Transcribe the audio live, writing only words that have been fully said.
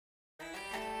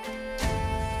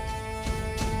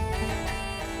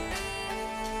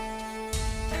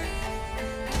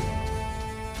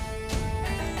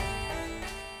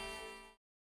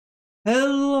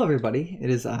Hello, everybody.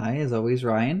 It is I, as always,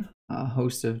 Ryan,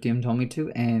 host of DM Told Me To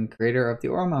and creator of the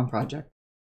Oromon Project.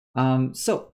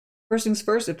 So, first things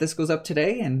first, if this goes up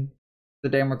today and the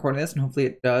day I'm recording this, and hopefully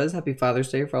it does, happy Father's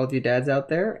Day for all of you dads out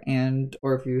there, and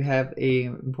or if you have a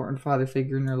important father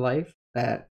figure in your life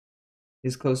that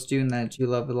is close to you and that you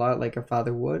love a lot, like a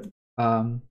father would,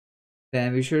 then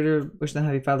be sure to wish them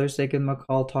happy Father's Day, give them a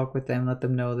call, talk with them, let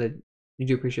them know that you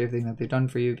do appreciate everything that they've done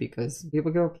for you, because people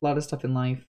give up a lot of stuff in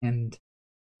life, and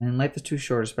life is too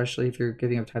short, especially if you're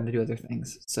giving up time to do other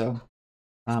things. So,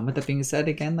 with that being said,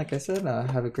 again, like I said,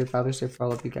 have a great Father's Day for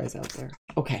all of you guys out there.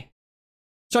 Okay,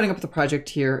 starting up the project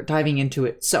here, diving into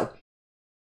it. So,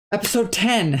 episode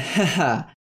 10. A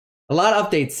lot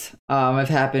of updates have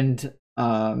happened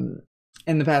in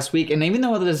the past week, and even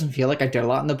though it doesn't feel like I did a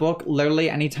lot in the book, literally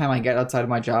anytime I get outside of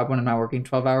my job when I'm not working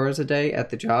 12 hours a day at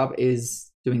the job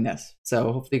is doing this.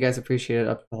 So, hopefully you guys appreciate it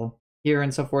up till here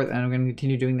and so forth, and I'm going to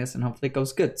continue doing this, and hopefully it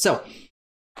goes good. So,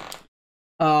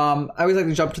 I always like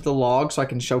to jump to the log so I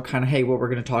can show kind of, hey, what we're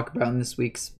going to talk about in this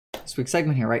week's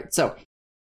segment here, right? So,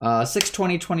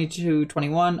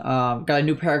 6/20/22/21, got a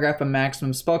new paragraph on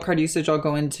maximum spell card usage I'll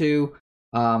go into.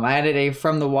 I added a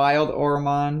From the Wild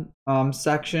Oromon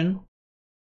section.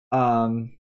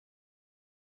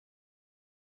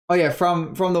 Oh yeah,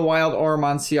 from the Wild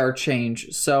Oromon CR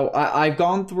change. So I've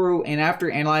gone through, and after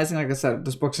analyzing, like I said,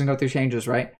 this book's gonna go through changes,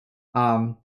 right?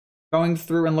 Going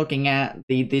through and looking at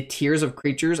the tiers of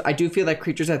creatures, I do feel that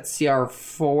creatures at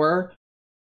CR4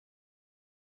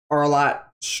 are a lot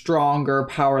stronger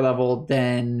power level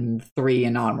than 3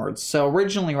 and onwards. So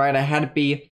originally, right, I had it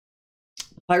be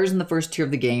players in the first tier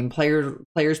of the game,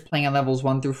 players playing at levels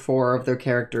 1 through 4 of their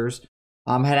characters,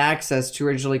 had access to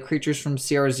originally creatures from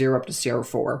CR0 up to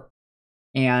CR4.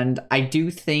 And I do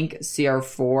think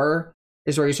CR4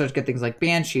 is where you start to get things like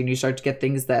Banshee, and you start to get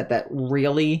things that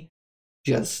really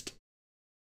just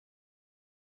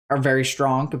are very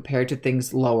strong compared to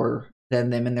things lower than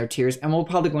them in their tiers. And we'll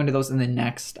probably go into those in the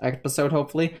next episode,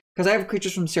 hopefully. Because I have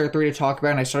creatures from CR3 to talk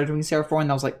about, and I started doing CR4,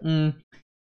 and I was like,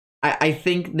 I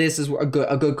think this is a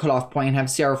good cutoff point, and have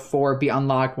CR4 be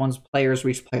unlocked once players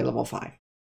reach player level 5.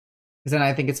 Because then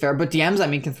I think it's fair. But DMs, I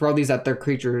mean, can throw these at their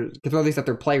creatures, can throw these at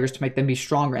their players to make them be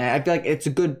stronger. And I feel like it's a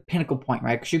good pinnacle point,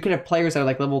 right? Because you could have players that are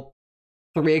like level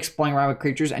 3 exploring around with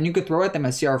creatures, and you could throw at them a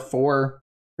CR4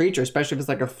 creature, especially if it's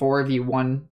like a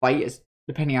 4v1 fight,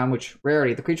 depending on which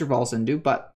rarity the creature falls into.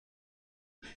 But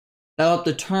that'll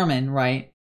determine,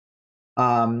 right,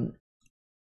 to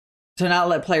not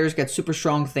let players get super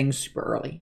strong things super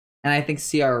early. And I think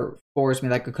CR4 is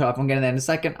maybe like a cutoff. I'm getting that in a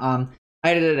second.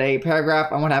 I did a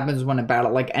paragraph on what happens when a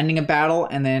battle, like ending a battle,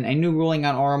 and then a new ruling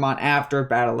on Oromon after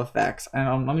battle effects.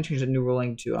 And let me change the new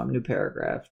ruling to new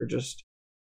paragraph, or just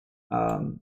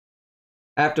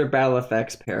after battle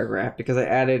effects paragraph, because I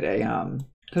added a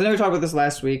because I know we talked about this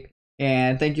last week,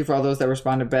 and thank you for all those that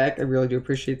responded back. I really do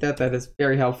appreciate that. That is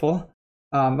very helpful.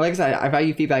 Like I said, I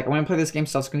value feedback. When I play this game,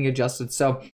 stuff's going to get adjusted.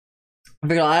 So I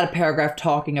figured I'll add a paragraph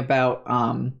talking about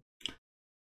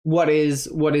what is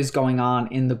going on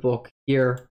in the book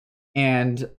here.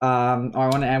 And I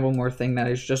want to add one more thing that I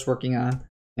was just working on,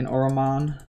 an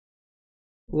Oromon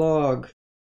log.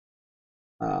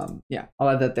 Yeah, I'll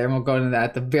add that there, and we'll go into that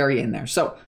at the very end there.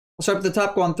 So we'll start at the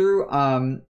top, going through.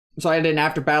 So I did an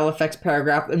after battle effects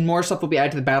paragraph, and more stuff will be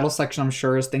added to the battle section, I'm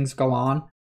sure, as things go on.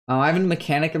 I have a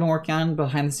mechanic I've been working on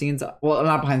behind the scenes. Well,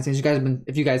 not behind the scenes. You guys have been,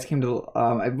 if you guys came to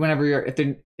whenever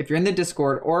if you're in the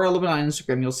Discord or a little bit on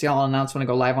Instagram, you'll see I'll announce when I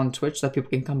go live on Twitch so that people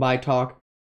can come by, talk.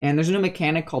 And there's a new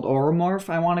mechanic called Oromorph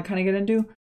I want to kind of get into.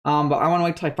 But I want to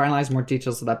wait till I finalize more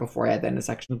details of that before I add that in the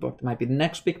section of the book. It might be the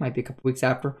next week, might be a couple weeks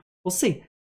after. We'll see.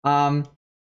 I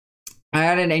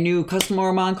added a new custom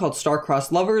Oromon called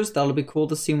Star-Crossed Lovers. That'll be cool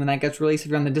to see when that gets released. If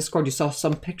you're on the Discord, you saw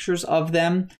some pictures of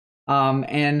them.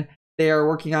 And they are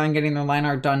working on getting their line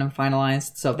art done and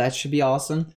finalized, so that should be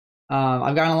awesome.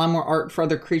 I've gotten a lot more art for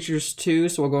other creatures too,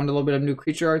 so we'll go into a little bit of new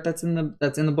creature art that's in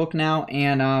the book now.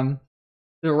 And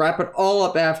to wrap it all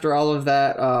up after all of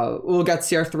that, we'll get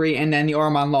CR3 and then the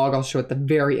Oromon log I'll show at the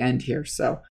very end here.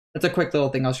 So that's a quick little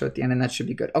thing I'll show at the end, and that should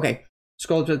be good. Okay,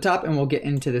 scroll to the top and we'll get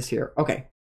into this here. Okay.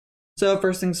 So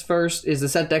first things first is the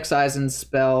set deck size and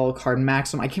spell card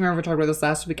maximum. I can't remember if I talked about this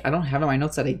last week. I don't have it in my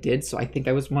notes that I did, so I think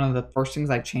that was one of the first things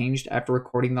I changed after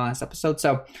recording the last episode.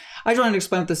 So I just wanted to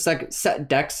explain what the set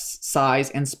deck size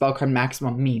and spell card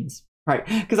maximum means, right?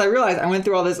 Because I realized I went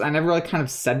through all this and I never really kind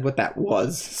of said what that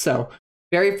was. So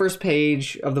very first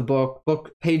page of the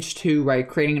book page 2, right?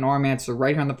 Creating an Oromancer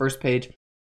right here on the first page.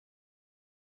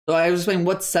 So I was explaining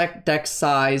what set deck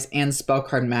size and spell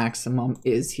card maximum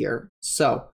is here.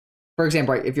 So for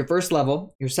example, right, if your first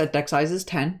level, your set deck size is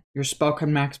 10, your spell card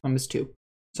maximum is 2.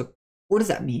 So what does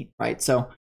that mean, right? So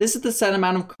this is the set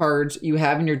amount of cards you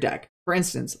have in your deck. For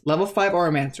instance, level 5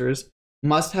 Aurancers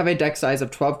must have a deck size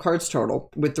of 12 cards total,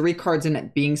 with 3 cards in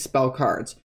it being spell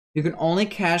cards. You can only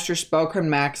cast your spell card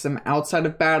maximum outside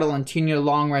of battle until you need a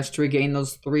long rest to regain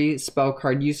those 3 spell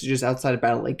card usages outside of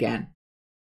battle again.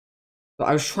 So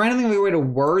I was trying to think of a way to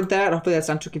word that. Hopefully that's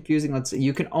not too confusing. Let's see.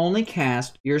 You can only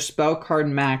cast your spell card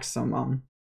maximum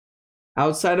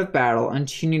outside of battle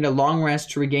until you need a long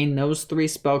rest to regain those 3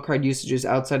 spell card usages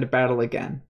outside of battle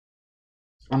again.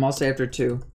 I'll say after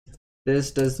 2.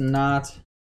 This does not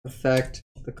affect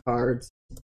the cards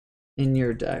in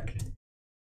your deck,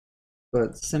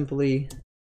 but simply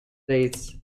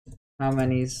states how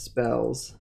many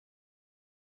spells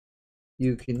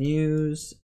you can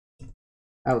use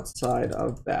outside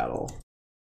of battle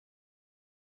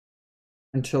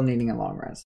until needing a long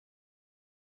rest.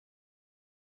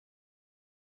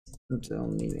 Until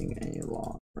needing a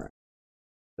long rest.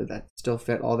 Did that still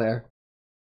fit all there?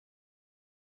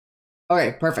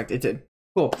 Okay, perfect. It did.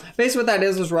 Cool. Basically, what that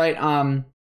is right.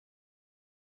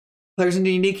 Players in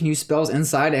D&D can use spells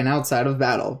inside and outside of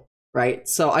battle, right?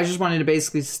 So I just wanted to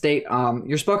basically state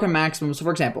your spell card maximum. So,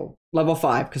 for example, level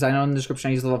 5, because I know in the description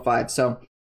I use level 5. So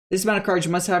this amount of cards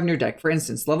you must have in your deck. For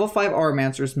instance, level 5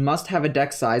 Auramancers must have a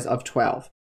deck size of 12.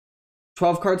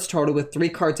 12 cards total, with 3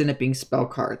 cards in it being spell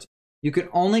cards. You can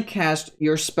only cast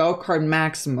your spell card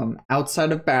maximum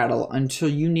outside of battle until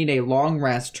you need a long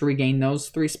rest to regain those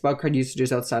 3 spell card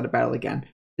usages outside of battle again.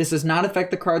 This does not affect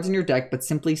the cards in your deck, but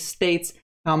simply states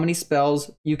how many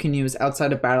spells you can use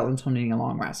outside of battle until needing a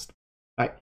long rest. All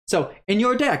right. So in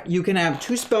your deck, you can have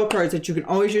 2 spell cards that you can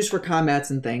always use for combats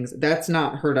and things. That's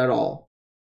not hurt at all.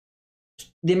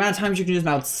 The amount of times you can use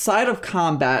them outside of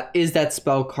combat is that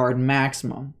spell card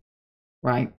maximum,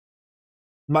 right?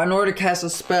 But in order to cast a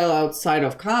spell outside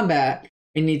of combat,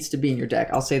 it needs to be in your deck.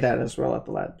 I'll say that as well at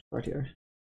the last part here.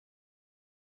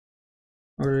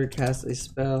 In order to cast a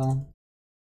spell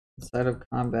outside of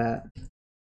combat,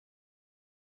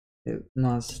 it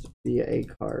must be a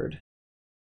card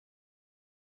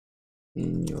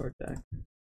in your deck.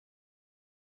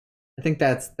 I think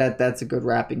that's a good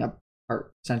wrapping up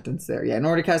part sentence there. Yeah, in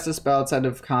order to cast a spell outside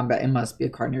of combat, it must be a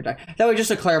card in your deck. That way,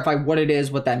 just to clarify what it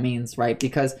is, what that means, right?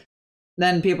 Because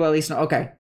then people at least know,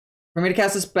 okay, for me to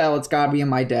cast a spell, it's gotta be in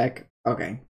my deck.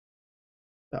 Okay.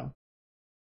 So.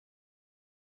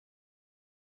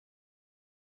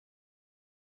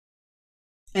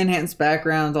 Enhanced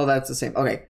backgrounds, all that's the same.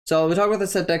 Okay, so we talked about the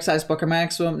set deck size book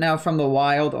maximum. Now from the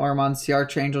wild Oromon CR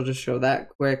change, I'll just show that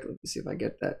quick. Let me see if I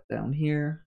get that down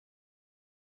here.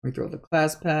 We throw the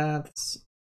class paths.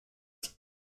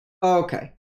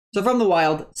 Okay, so from the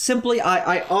wild, simply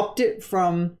I upped it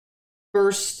from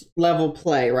first level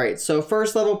play, right? So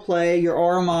first level play, your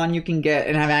Oromon you can get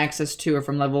and have access to are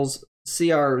from levels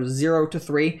CR 0 to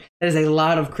 3. That is a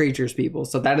lot of creatures, people,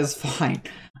 so that is fine.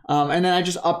 And then I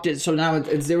just upped it, so now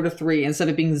it's 0 to 3. Instead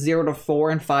of being 0 to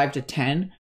 4 and 5 to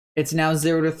 10, it's now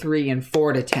 0 to 3 and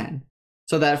 4 to 10.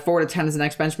 So that 4 to 10 is the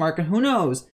next benchmark, and who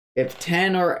knows, if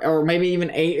 10 or maybe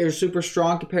even 8 are super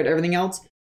strong compared to everything else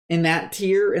in that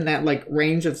tier, in that like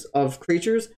range of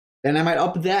creatures, then I might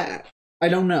up that. I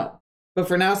don't know. But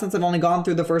for now, since I've only gone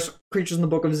through the first creatures in the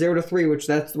book of 0 to 3, which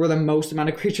that's where the most amount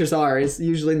of creatures are, is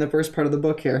usually in the first part of the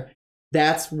book here.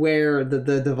 That's where the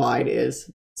divide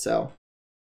is. So,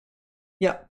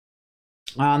 yep.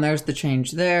 There's the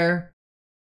change there.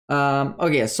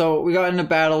 Okay, so we got into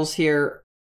battles here.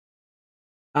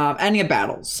 Ending of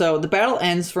battles. So the battle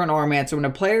ends for an Auramancer when a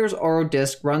player's Auro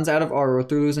disc runs out of Auro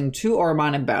through losing 2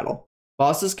 Auramon in battle.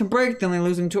 Bosses can break the only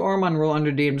losing 2 Auramon rule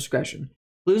under DM discretion.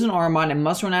 Lose an Auramon, it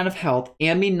must run out of health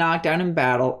and be knocked down in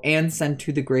battle and sent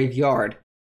to the graveyard.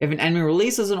 If an enemy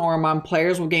releases an Auramon,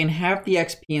 players will gain half the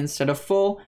XP instead of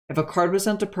full. If a card was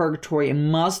sent to Purgatory, it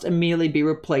must immediately be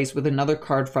replaced with another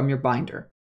card from your binder.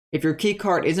 If your key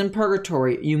card is in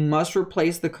Purgatory, you must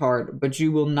replace the card, but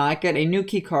you will not get a new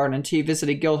key card until you visit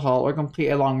a guild hall or complete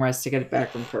a long rest to get it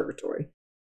back from Purgatory.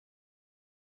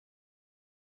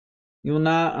 You will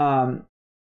not,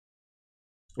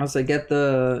 get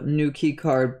the new key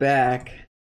card back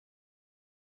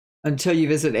until you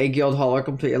visit a guild hall or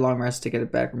complete a long rest to get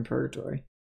it back from Purgatory.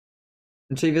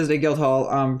 Until you visit a guild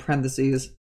hall,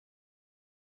 parentheses,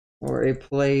 or a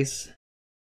place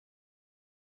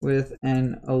with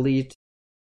an elite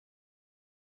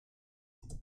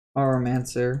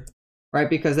Auramancer, right?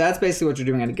 Because that's basically what you're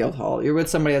doing at a guild hall. You're with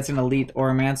somebody that's an elite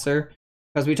Auramancer.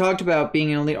 Because we talked about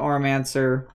being an elite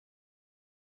Auramancer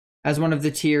as one of the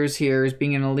tiers here is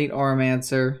being an elite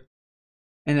Auramancer.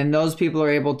 And then those people are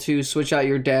able to switch out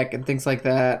your deck and things like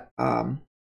that. Let's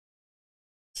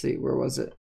see, where was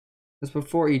it? It's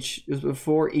before each. It was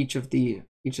before each of the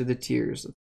tiers.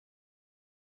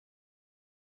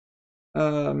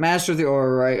 Master of the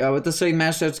aura, right? With the study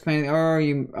master that's commanding the aura,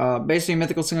 you basically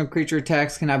mythical single creature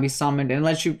attacks cannot be summoned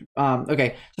unless you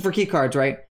okay. So for key cards,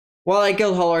 right? While at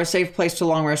Guildhall are a safe place to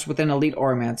long rest within Elite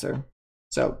Auramancer.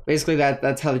 So basically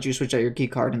that's how that you switch out your key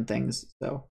card and things.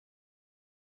 So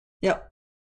yep.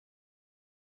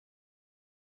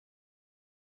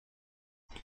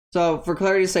 So for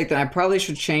clarity's sake, then I probably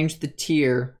should change the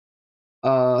tier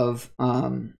of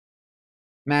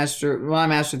Master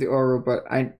of the Aura,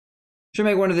 but I should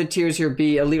make one of the tiers here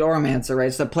be Elite Auramancer,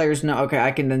 right? So that players know, okay,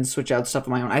 I can then switch out stuff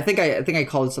on my own. I think I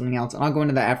called it something else, and I'll go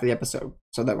into that after the episode,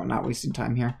 so that we're not wasting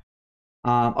time here.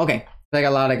 Okay, I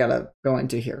got a lot I gotta go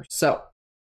into here. So,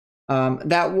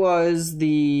 that was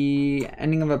the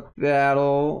ending of a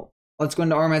battle. Let's go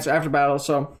into Auramancer after battle.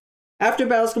 So, after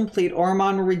battle is complete,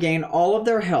 Auramon will regain all of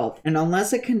their health, and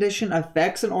unless a condition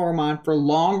affects an Auramon for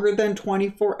longer than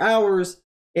 24 hours,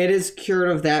 it is cured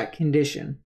of that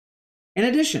condition. In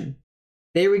addition,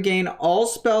 they regain all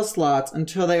spell slots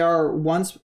until they are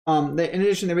once. In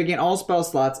addition, they regain all spell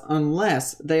slots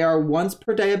unless they are once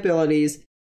per day abilities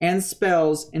and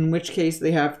spells, in which case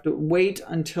they have to wait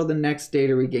until the next day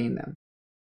to regain them.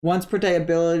 Once per day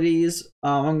abilities.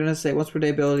 I'm gonna say once per day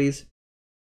abilities,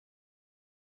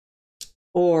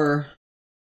 or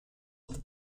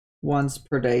once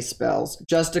per day spells,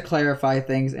 just to clarify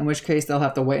things. In which case they'll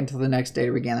have to wait until the next day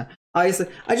to regain them. Obviously,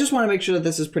 I just want to make sure that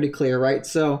this is pretty clear, right?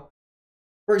 So.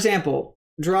 For example,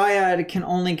 Dryad can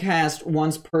only cast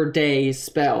once per day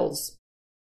spells,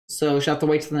 so she'll have to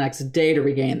wait till the next day to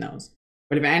regain those.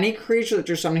 But if any creature that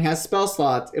you're summoning has spell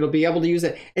slots, it'll be able to use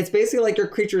it. It's basically like your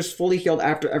creature is fully healed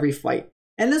after every fight.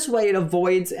 And this way it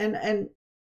avoids and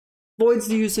voids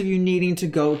the use of you needing to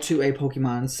go to a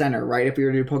Pokemon Center, right? If you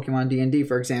were to do Pokemon D&D,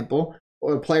 for example,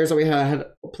 or players always had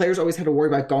to worry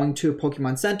about going to a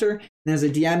Pokemon Center. And as a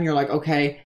DM, you're like,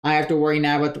 okay, I have to worry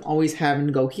now about them always having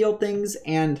to go heal things,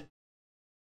 and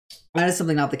that is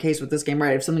something not the case with this game,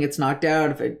 right? If something gets knocked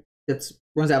out, if it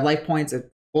runs out of life points,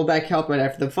 it pulls back health right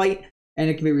after the fight,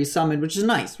 and it can be resummoned, which is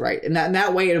nice, right? And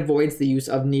that way it avoids the use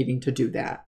of needing to do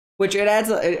that. Which it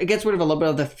gets rid of a little bit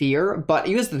of the fear, but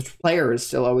you as the player is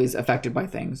still always affected by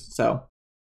things, so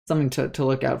something to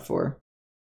look out for.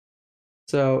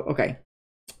 So, okay.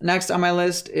 Next on my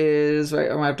list is, right,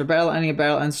 after battle, ending a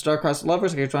battle, and Star-Crossed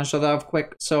Lovers. Okay, I just want to show that off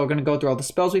quick. So we're going to go through all the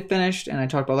spells we finished, and I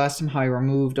talked about last time how I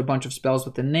removed a bunch of spells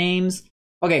with the names.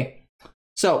 Okay,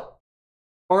 so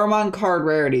Auramon card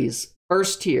rarities.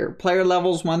 First tier, player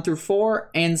levels 1 through 4,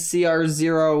 and CR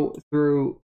 0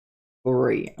 through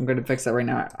 3. I'm going to fix that right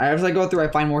now. As I go through,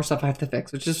 I find more stuff I have to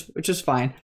fix, which is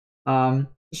fine. Just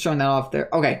showing that off there.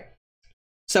 Okay,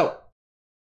 so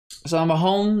I'm a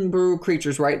homebrew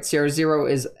creatures, right? CR0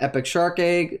 is Epic Shark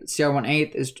Egg.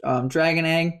 CR1/8 is Dragon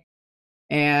Egg.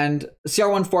 And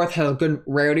CR1/4 had a good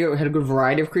rarity, it had a good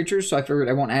variety of creatures, so I figured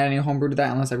I won't add any homebrew to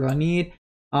that unless I really need.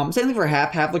 Same thing for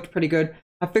Hap. Hap looked pretty good.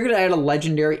 I figured I'd add a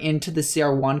legendary into the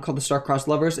CR1 called the Star-Crossed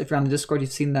Lovers. If you're on the Discord,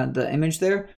 you've seen the image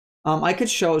there. I could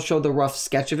show the rough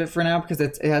sketch of it for now because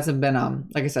it hasn't been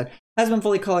like I said, hasn't been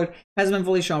fully colored, hasn't been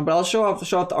fully shown, but I'll show off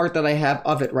the art that I have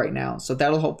of it right now. So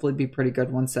that'll hopefully be pretty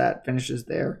good once that finishes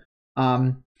there.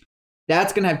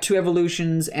 That's gonna have 2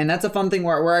 evolutions, and that's a fun thing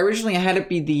where I originally had it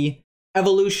be the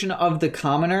evolution of the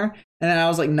commoner, and then I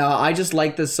was like, no, I just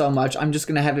like this so much, I'm just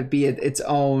gonna have it be its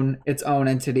own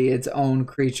entity, its own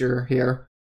creature here.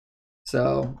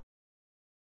 So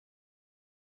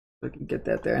I can get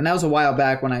that there. And that was a while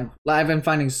back when I've been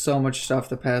finding so much stuff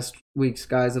the past weeks,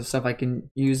 guys, of stuff I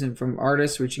can use, and from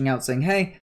artists reaching out saying,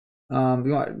 hey, do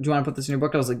you want to put this in your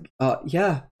book? I was like,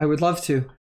 yeah, I would love to.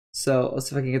 So let's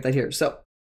see if I can get that here. So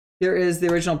here is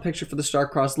the original picture for the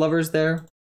Star-Crossed Lovers there.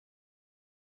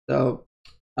 So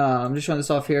I'm just showing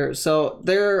this off here. So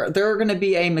they're going to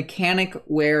be a mechanic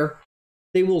where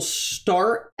they will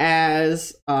start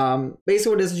as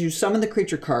basically what it is you summon the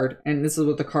creature card, and this is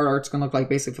what the card art's gonna look like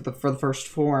basically for the first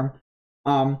form.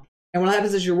 And what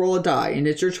happens is you roll a die, and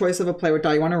it's your choice of a player what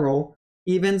die you want to roll.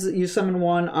 Evens, you summon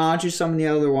one. Odds, you summon the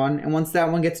other one, and once that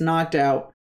one gets knocked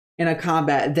out in a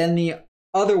combat, then the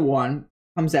other one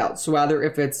comes out. So either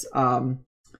if it's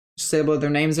say their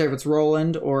names there, if it's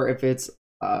Roland or if it's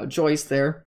Joyce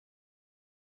there,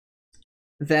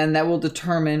 then that will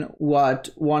determine what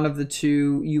one of the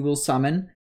two you will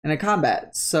summon in a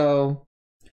combat. So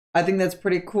I think that's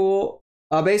pretty cool.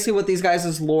 Basically what these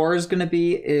guys' lore is going to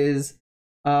be is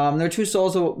there are 2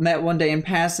 souls who met one day in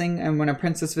passing, and when a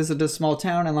princess visited a small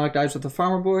town and locked eyes with a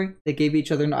farmer boy, they gave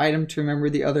each other an item to remember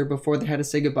the other before they had to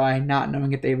say goodbye, not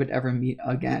knowing if they would ever meet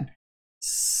again.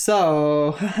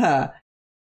 So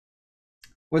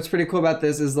what's pretty cool about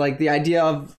this is like the idea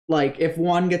of like if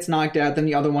one gets knocked out, then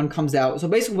the other one comes out. So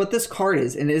basically what this card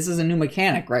is, and this is a new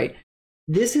mechanic, right?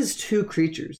 This is 2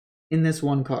 creatures in this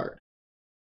one card.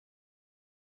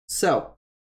 So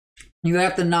you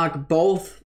have to knock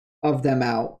both of them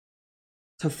out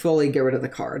to fully get rid of the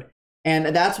card.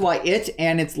 And that's why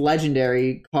its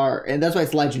legendary card, and that's why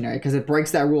it's legendary, because it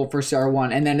breaks that rule for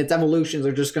CR1, and then its evolutions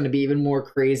are just going to be even more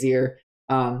crazier.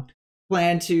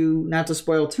 Plan to not to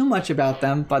spoil too much about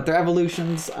them, but their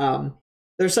evolutions,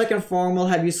 their second form will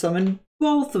have you summon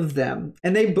both of them,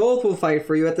 and they both will fight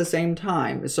for you at the same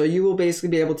time. So you will basically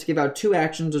be able to give out 2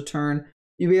 actions a turn.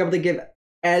 You'll be able to give,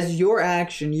 as your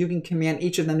action, you can command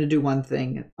each of them to do one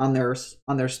thing on their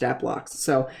stat blocks.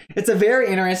 So it's a very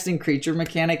interesting creature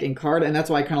mechanic and card, and that's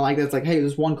why I kind of like that. It's like, hey,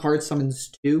 there's one card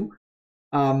summons 2.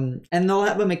 And they'll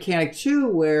have a mechanic too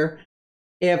where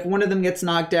if one of them gets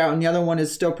knocked out and the other one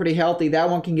is still pretty healthy, that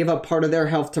one can give up part of their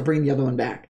health to bring the other one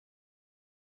back.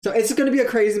 So it's going to be a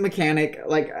crazy mechanic.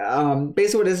 Like,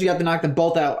 basically what it is, you have to knock them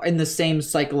both out in the same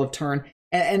cycle of turn.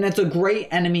 And it's a great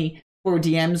enemy for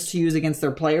DMs to use against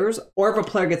their players, or if a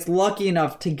player gets lucky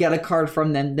enough to get a card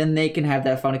from them, then they can have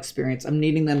that fun experience. I'm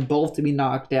needing them both to be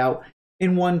knocked out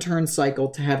in one turn cycle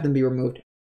to have them be removed.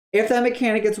 If that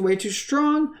mechanic gets way too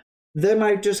strong, they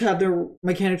might just have their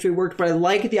mechanic tree worked, but I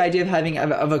like the idea of having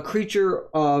of a creature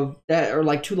of that are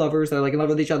like 2 lovers that are like in love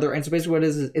with each other. And so basically what it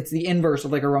is it's the inverse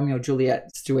of like a Romeo and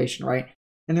Juliet situation, right?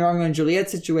 In the Romeo and Juliet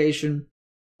situation,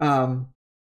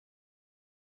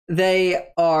 they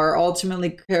are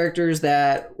ultimately characters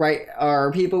that, right,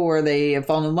 are people where they have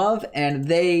fallen in love and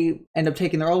they end up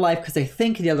taking their own life because they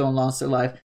think the other one lost their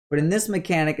life. But in this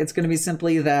mechanic, it's going to be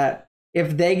simply that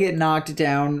if they get knocked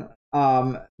down,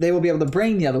 they will be able to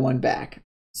bring the other one back.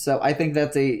 So I think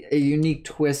that's a unique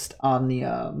twist on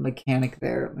the mechanic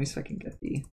there. Let me see if I can get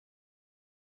the...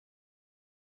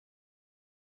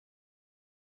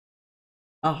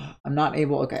 Oh, I'm not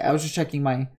able... Okay, I was just checking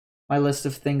my list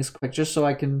of things quick, just so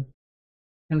I can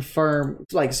confirm.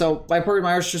 Like, so my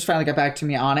artist just finally got back to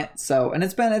me on it. So, and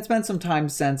it's been some time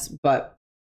since, but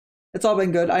it's all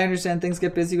been good. I understand things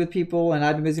get busy with people, and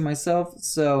I've been busy myself.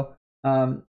 So,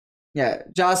 yeah,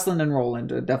 Jocelyn and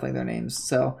Roland are definitely their names.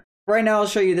 So right now I'll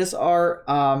show you this art.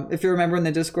 If you remember in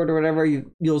the Discord or whatever,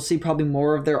 you'll see probably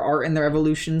more of their art and their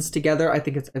evolutions together. I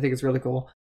think it's really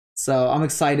cool. So I'm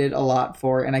excited a lot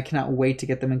for it, and I cannot wait to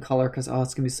get them in color because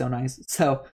it's gonna be so nice.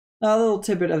 So a little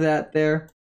tidbit of that there.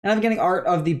 And I'm getting art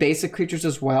of the basic creatures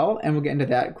as well, and we'll get into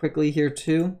that quickly here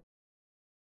too.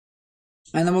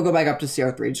 And then we'll go back up to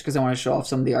CR3 just because I want to show off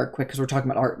some of the art quick because we're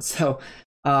talking about art. So,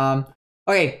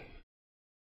 okay.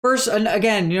 First, and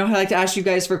again, I like to ask you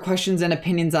guys for questions and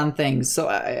opinions on things. So,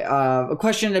 a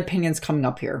question and opinions coming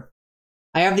up here.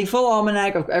 I have the full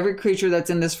almanac of every creature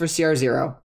that's in this for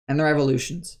CR0 and their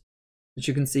evolutions that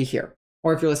you can see here.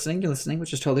 Or if you're listening,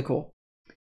 which is totally cool.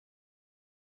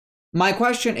 My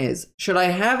question is, should I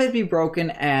have it be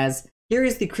broken as, here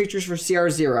is the creatures for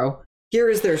CR0, here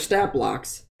is their stat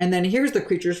blocks, and then here's the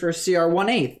creatures for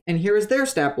CR1/8, and here is their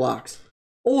stat blocks?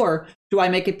 Or do I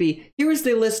make it be, here is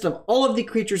the list of all of the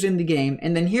creatures in the game,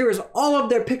 and then here is all of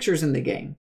their pictures in the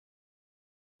game?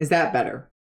 Is that better?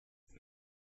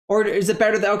 Or is it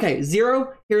better that, okay,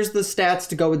 0, here's the stats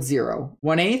to go with 0.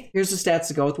 1/8, here's the stats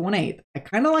to go with 1/8. I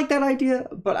kind of like that idea,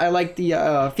 but I like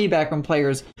the feedback from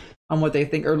players on what they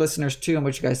think, or listeners too, and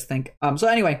what you guys think. So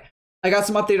anyway, I got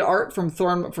some updated art from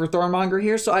Thornmonger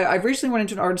here. So I've recently went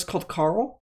into an artist called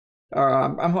Carl.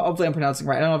 Hopefully I'm pronouncing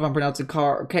right. I don't know if I'm pronouncing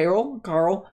Carl.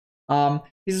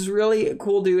 He's this really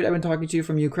cool dude I've been talking to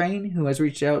from Ukraine who has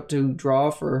reached out to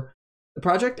draw for the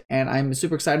project, and I'm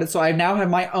super excited. So I now have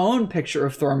my own picture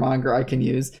of Thornmonger I can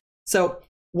use. So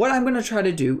what I'm going to try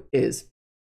to do is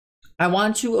I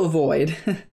want to avoid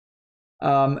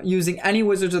using any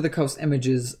Wizards of the Coast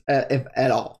images if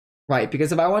at all, right?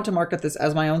 Because if I want to market this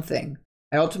as my own thing,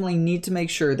 I ultimately need to make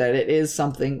sure that it is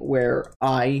something where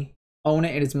I own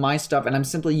it, it is my stuff, and I'm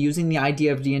simply using the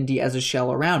idea of D&D as a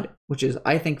shell around it, which is,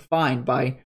 I think, fine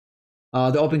by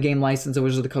the open game license of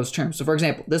Wizards of the Coast terms. So, for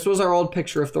example, this was our old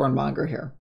picture of Thornmonger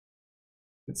here.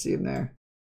 You can see him there.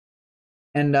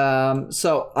 And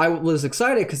so I was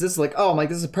excited because this is like, oh, I'm like,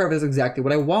 this is perfect. This is exactly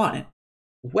what I wanted.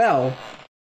 Well,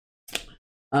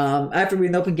 after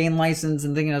reading the open game license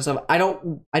and thinking of stuff, I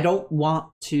don't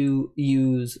want to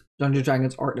use Dungeons &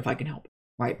 Dragons art if I can help it,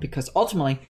 right? Because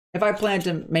ultimately, if I plan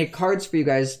to make cards for you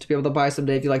guys to be able to buy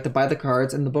someday, if you like to buy the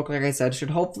cards, and the book, like I said, should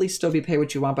hopefully still be pay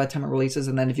what you want by the time it releases,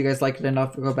 and then if you guys like it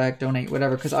enough, go back, donate,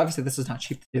 whatever, because obviously this is not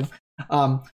cheap to do.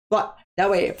 But that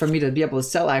way, for me to be able to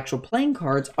sell actual playing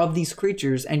cards of these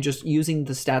creatures and just using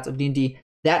the stats of D&D,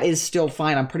 that is still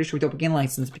fine. I'm pretty sure with the open game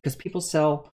license, because people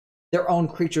sell their own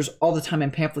creatures all the time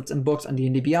in pamphlets and books on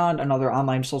D&D Beyond and other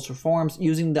online social forums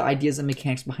using the ideas and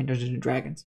mechanics behind Dungeons &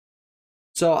 Dragons.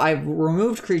 So I've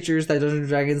removed creatures that Dungeons &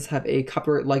 Dragons have a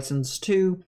copyright license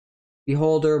to,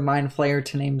 Beholder, Mind Flayer,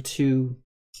 to name two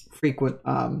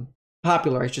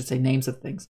popular, I should say, names of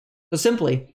things. So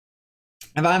simply,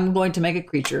 if I'm going to make a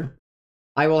creature,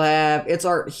 I will have its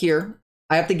art here.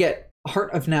 I have to get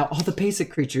art of now all the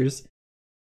basic creatures,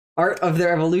 art of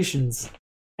their evolutions,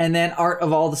 and then art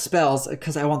of all the spells,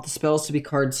 because I want the spells to be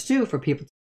cards too for people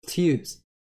to use.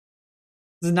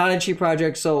 This is not a cheap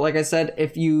project, so like I said,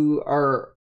 if you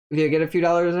get a few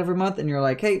dollars every month and you're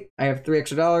like, hey, I have $3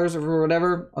 extra or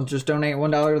whatever, I'll just donate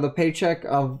 $1 to the paycheck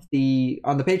on the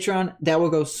Patreon. That will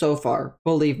go so far,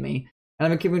 believe me. And I'm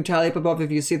gonna keep a tally up above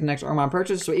if you see the next Oromon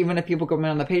purchase. So even if people come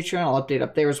in on the Patreon, I'll update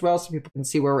up there as well, so people can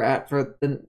see where we're at for the.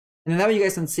 And then that way you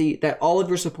guys can see that all of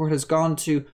your support has gone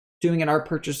to doing an art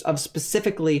purchase of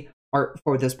specifically art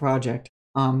for this project.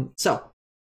 So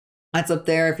that's up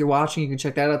there. If you're watching, you can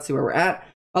check that out, see where we're at.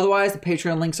 Otherwise, the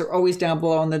Patreon links are always down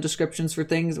below in the descriptions for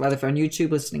things, whether if you're on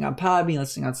YouTube, listening on Podbean,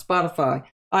 listening on Spotify,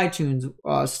 iTunes,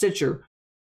 Stitcher,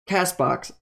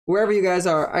 CastBox, wherever you guys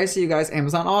are. I see you guys.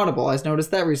 Amazon Audible. I've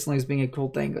noticed that recently as being a cool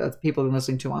thing that people have been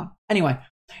listening to on. Anyway,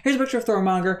 here's a picture of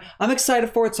Thormonger. I'm excited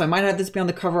for it, so I might have this be on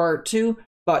the cover art too.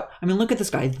 But, I mean, look at this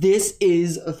guy. This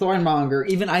is a Thormonger,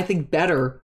 even I think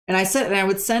better. And I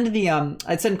would send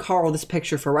I'd send Carl this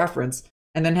picture for reference.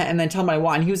 And then tell him what I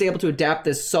want. And he was able to adapt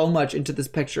this so much into this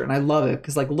picture. And I love it.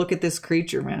 Because, like, look at this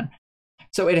creature, man.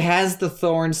 So it has the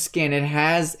thorn skin. It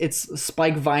has its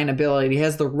spike vine ability. It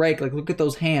has the rake. Like, look at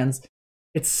those hands.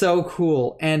 It's so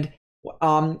cool. And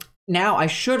now I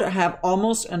should have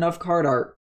almost enough card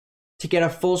art to get a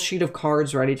full sheet of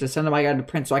cards ready to send to my guy to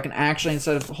print. So I can actually,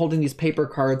 instead of holding these paper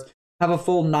cards, have a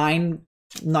full 9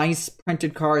 nice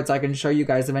printed cards I can show you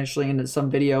guys eventually in some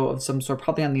video of some sort,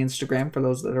 probably on the Instagram. For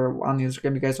those that are on the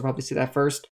Instagram, you guys will probably see that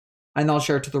first. And I'll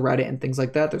share it to the Reddit and things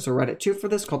like that. There's a Reddit too for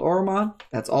this called Oromon.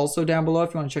 That's also down below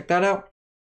if you want to check that out.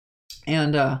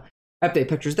 And update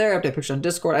pictures there, update pictures on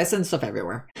Discord. I send stuff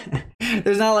everywhere.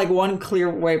 There's not like one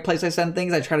clear place I send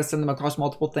things. I try to send them across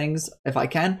multiple things if I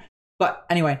can. But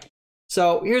anyway,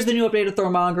 so here's the new updated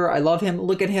Thormonger. I love him.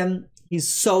 Look at him. He's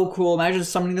so cool. Imagine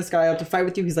summoning this guy out to fight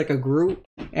with you. He's like a Groot.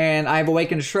 And I have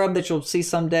Awakened Shrub that you'll see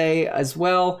someday as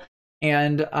well.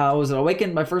 And was it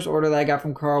Awakened? My first order that I got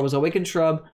from Carl was Awakened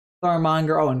Shrub,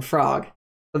 Thormonger, and Frog.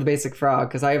 For the basic Frog.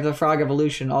 Because I have the Frog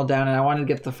evolution all down and I wanted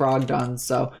to get the Frog done.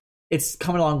 So it's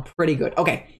coming along pretty good.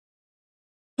 Okay.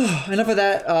 Enough of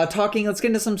that talking. Let's get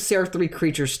into some CR3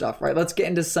 creature stuff, right? Let's get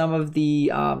into some of the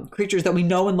creatures that we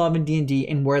know and love in D&D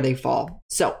and where they fall.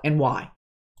 So, and why.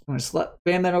 I'm going to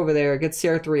bam that over there. Get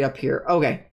CR3 up here.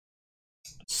 Okay.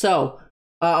 So,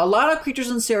 a lot of creatures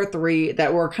in CR3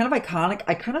 that were kind of iconic,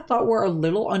 I kind of thought were a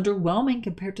little underwhelming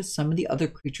compared to some of the other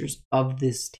creatures of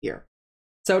this tier.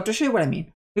 So, to show you what I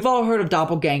mean, we've all heard of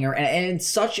Doppelganger, and it's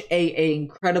such a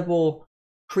incredible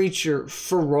creature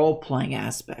for role-playing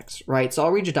aspects, right? So,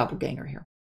 I'll read you Doppelganger here.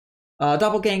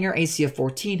 Doppelganger, AC of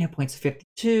 14, hit points of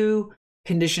 52,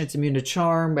 condition it's immune to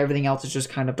charm, everything else is just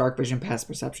kind of dark vision, past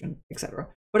perception, etc.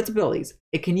 But its abilities,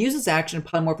 it can use its action to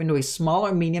polymorph into a small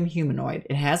or medium humanoid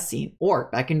it has seen, or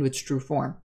back into its true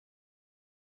form.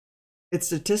 Its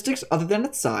statistics, other than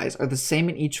its size, are the same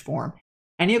in each form.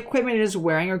 Any equipment it is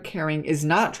wearing or carrying is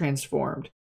not transformed.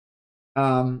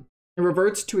 It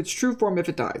reverts to its true form if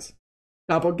it dies.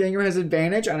 Doppelganger has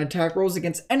advantage on attack rolls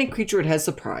against any creature it has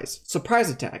surprised. Surprise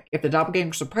attack. If the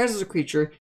Doppelganger surprises a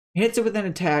creature, hits it with an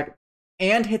attack,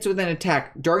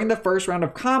 during the first round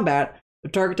of combat, the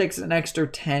target takes an extra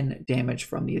 10 damage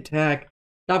from the attack.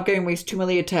 Doppelganger makes 2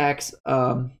 melee attacks.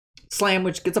 Slam,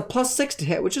 which gets a +6 to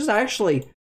hit, which is actually,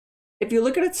 if you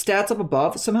look at its stats up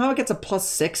above, somehow it gets a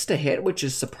 +6 to hit, which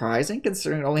is surprising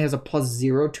considering it only has a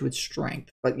 +0 to its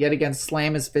strength. But yet again,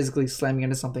 Slam is physically slamming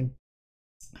into something,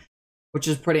 which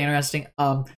is pretty interesting.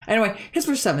 Anyway, hits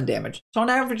for 7 damage. So on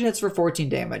average, hits for 14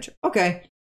 damage. Okay.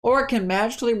 Or it can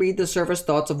magically read the surface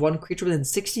thoughts of one creature within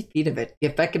 60 feet of it. The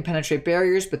effect can penetrate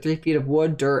barriers, but 3 feet of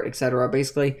wood, dirt, etc.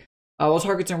 Basically, while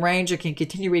target's in range, it can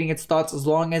continue reading its thoughts as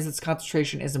long as its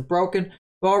concentration isn't broken.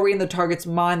 While reading the target's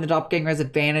mind, the Doppelganger has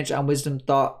advantage on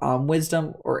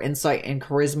wisdom or insight and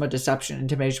charisma, deception,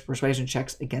 intimidation, persuasion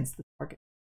checks against the target.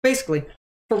 Basically,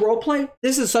 for roleplay,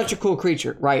 this is such a cool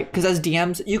creature, right? Because as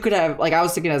DMs, you could have, like I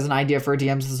was thinking as an idea for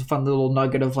DMs, this is a fun little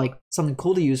nugget of like something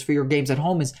cool to use for your games at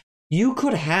home is you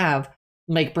could have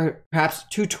like perhaps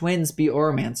 2 twins be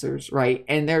Oromancers, right?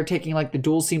 And they're taking like the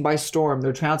duel scene by storm.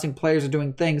 They're trouncing players, are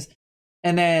doing things.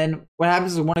 And then what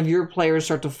happens is one of your players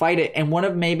start to fight it, and one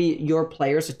of maybe your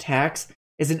player's attacks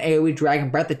is an AoE Dragon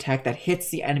Breath attack that hits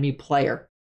the enemy player.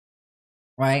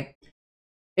 right?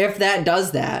 If that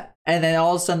does that, and then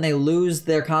all of a sudden they lose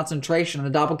their concentration, and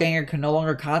the doppelganger can no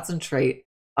longer concentrate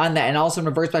on that, and all of a sudden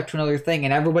reverts back to another thing,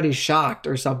 and everybody's shocked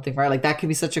or something, right? Like that could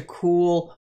be such a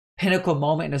cool pinnacle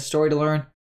moment in a story to learn.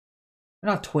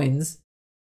 They're not twins.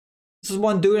 This is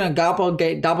one dude and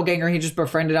a doppelganger he just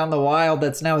befriended out in the wild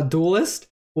that's now a duelist.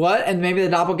 What? And maybe the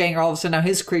doppelganger, all of a sudden now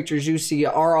his creatures you see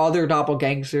are other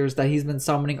doppelgangers that he's been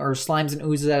summoning, or slimes and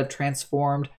oozes that have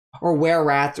transformed, or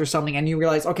were-rats or something, and you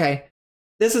realize, okay,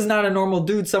 this is not a normal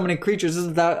dude summoning creatures. This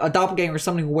is a doppelganger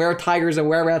summoning were-tigers and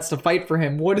were-rats to fight for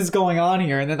him. What is going on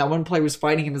here? And then that one player who's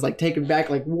fighting him is like taken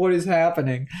back, like, what is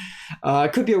happening?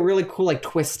 It could be a really cool like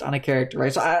twist on a character,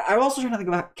 right? So I'm also trying to think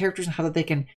about characters and how that they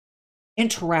can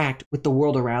interact with the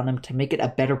world around them to make it a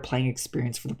better playing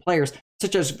experience for the players,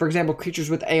 such as, for example, creatures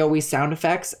with AoE sound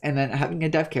effects, and then having a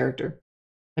deaf character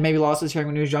and maybe lost his hearing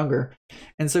when he was younger,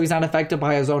 and so he's not affected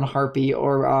by his own harpy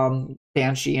or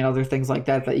banshee and other things like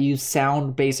that use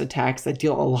sound-based attacks that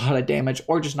deal a lot of damage,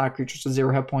 or just knock creatures to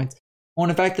 0 hit points.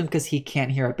 Won't affect him because he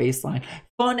can't hear at baseline.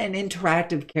 Fun and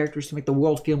interactive characters to make the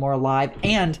world feel more alive,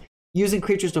 and using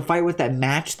creatures to fight with that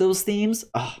match those themes.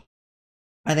 Oh,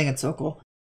 I think it's so cool.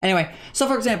 Anyway, so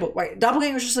for example, right,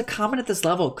 Doppelganger is just a common at this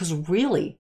level because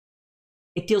really,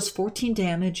 it deals 14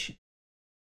 damage.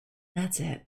 That's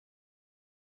it.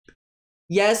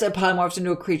 Yes, it polymorphs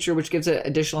into a creature, which gives it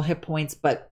additional hit points,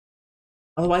 but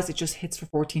otherwise it just hits for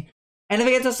 14. And if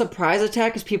it gets a surprise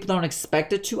attack because people don't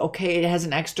expect it to, okay, it has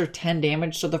an extra 10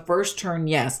 damage. So the first turn,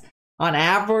 yes. On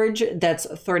average, that's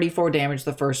 34 damage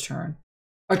the first turn.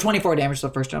 Or 24 damage the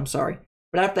first turn, I'm sorry.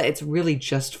 But after that, it's really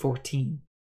just 14.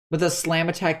 With a slam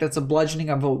attack, that's a bludgeoning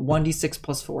of a 1d6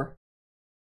 plus 4.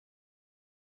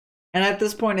 And at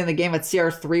this point in the game at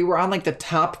CR3, we're on like the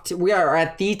top, we are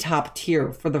at the top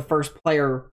tier for the first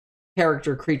player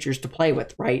character creatures to play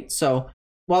with, right? So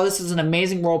while this is an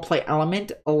amazing roleplay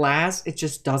element, alas, it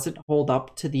just doesn't hold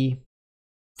up to the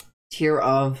tier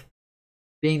of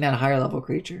being that higher level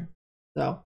creature.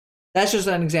 So that's just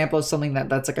an example of something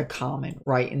that's like a common,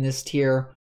 right, in this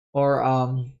tier. Or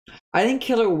I think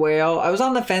Killer Whale, I was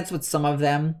on the fence with some of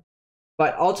them,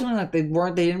 but ultimately like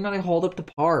they didn't really hold up to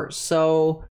par.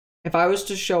 So if I was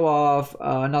to show off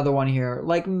another one here,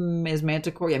 like is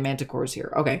Manticore? Yeah, Manticore's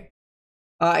here. Okay.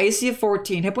 AC of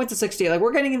 14, hit points of 68. Like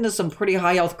we're getting into some pretty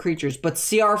high health creatures, but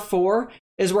CR4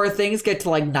 is where things get to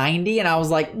like 90, and I was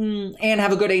like, and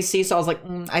have a good AC. So I was like,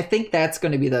 I think that's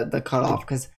going to be the cutoff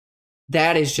because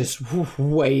that is just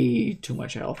way too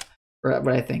much health for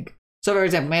what I think. So for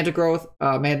example,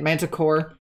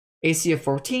 Manticore, AC of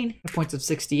 14, hit points of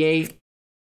 68.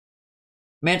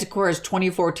 Manticore has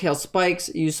 24 tail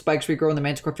spikes. Use spikes regrow when the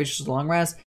Manticore finishes a long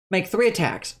rest. Make 3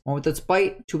 attacks. 1 with its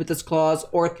bite, 2 with its claws,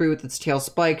 or 3 with its tail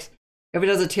spikes. If it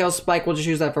does a tail spike, we'll just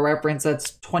use that for reference.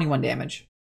 That's 21 damage.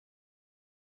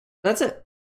 That's it.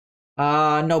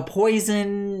 No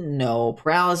poison, no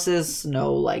paralysis,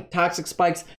 no like toxic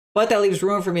spikes. But that leaves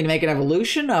room for me to make an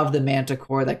evolution of the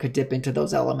Manticore that could dip into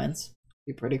those elements.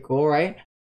 Be pretty cool, right?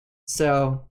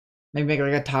 So maybe make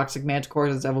like a toxic Manticore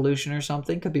as its evolution or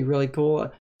something. Could be really cool.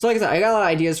 So like I said, I got a lot of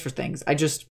ideas for things. I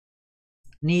just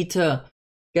need to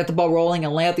get the ball rolling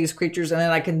and lay out these creatures, and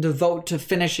then I can devote to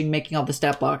finishing making all the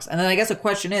stat blocks. And then I guess the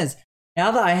question is,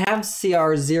 now that I have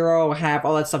CR0, have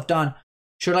all that stuff done,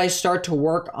 should I start to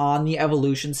work on the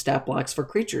evolution stat blocks for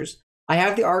creatures? I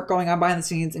have the art going on behind the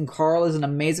scenes, and Carl is an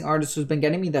amazing artist who's been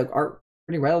getting me the art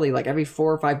pretty readily. Like every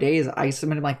 4 or 5 days, I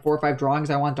submit him like 4 or 5 drawings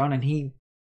I want done, and he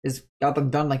has got them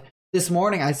done. Like this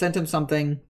morning, I sent him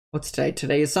something. What's today?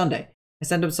 Today is Sunday. I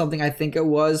sent him something, I think it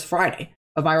was Friday,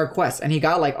 of my requests, and he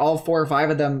got like all 4 or 5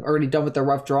 of them already done with their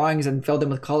rough drawings and filled in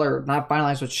with color, not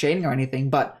finalized with shading or anything.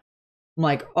 But I'm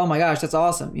like, oh my gosh, that's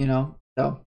awesome, you know?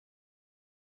 So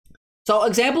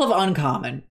example of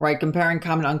uncommon, right? Comparing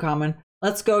common to uncommon.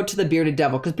 Let's go to the Bearded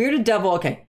Devil, because Bearded Devil,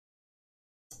 okay.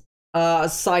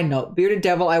 Side note, Bearded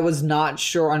Devil, I was not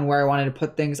sure on where I wanted to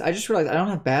put things. I just realized I don't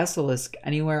have Basilisk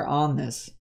anywhere on this.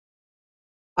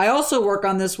 I also work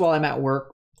on this while I'm at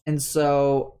work, and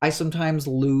so I sometimes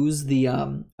lose the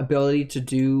ability to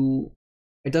do,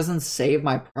 it doesn't save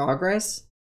my progress.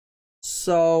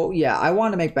 So yeah, I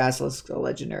want to make Basilisk a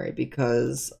legendary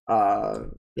because,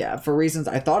 yeah, for reasons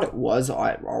I thought it was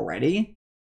already.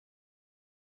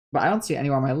 But I don't see it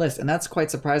anywhere on my list, and that's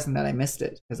quite surprising that I missed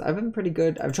it, because I've been pretty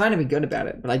good. I'm trying to be good about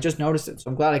it, but I just noticed it, so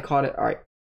I'm glad I caught it. All right.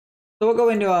 So we'll go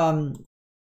into and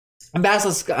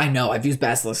Basilisk. I know, I've used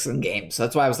Basilisk in games, so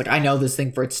that's why I was like, I know this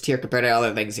thing for its tier compared to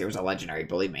other things here is a legendary,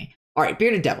 believe me. All right,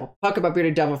 Bearded Devil. Talk about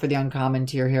Bearded Devil for the uncommon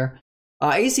tier here.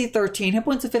 AC 13, hit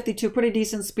points of 52, pretty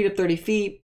decent, speed of 30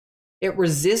 feet. It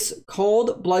resists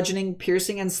cold, bludgeoning,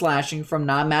 piercing, and slashing from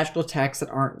non-magical attacks that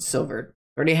aren't silvered.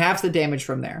 Already half the damage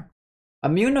from there.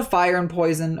 Immune to fire and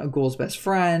poison, a ghoul's best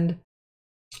friend.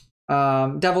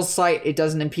 Devil's Sight, it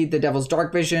doesn't impede the devil's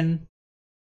dark vision.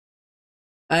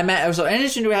 So in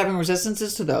addition to having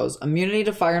resistances to those, immunity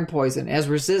to fire and poison, it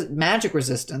has magic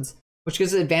resistance, which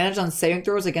gives it advantage on saving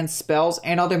throws against spells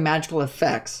and other magical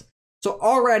effects. So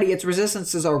already its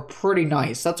resistances are pretty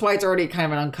nice. That's why it's already kind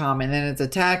of an uncommon. And then its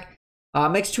attack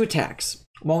makes 2 attacks.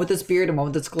 One with its beard and one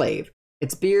with its glaive.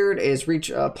 Its beard is reach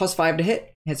 +5 to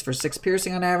hit. Hits for 6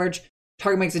 piercing on average.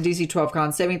 Target makes a DC 12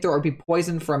 con saving throw or be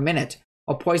poisoned for a minute.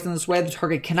 While poisoned this way, the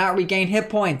target cannot regain hit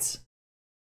points.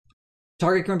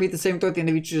 Target can repeat the saving throw at the end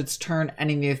of each of its turn,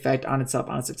 ending the effect on itself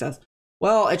on a success.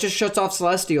 Well, it just shuts off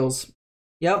Celestials.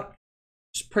 Yep.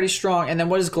 It's pretty strong. And then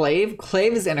what is Glaive?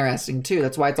 Glaive is interesting too.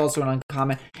 That's why it's also an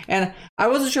uncommon. And I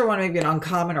wasn't sure when maybe an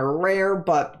uncommon or rare,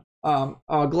 but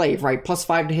Glaive, right?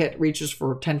 +5 to hit, reaches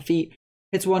for 10 feet.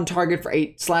 Hits one target for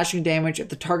 8 slashing damage. If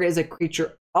the target is a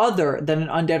creature other than an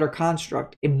undead or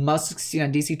construct, it must succeed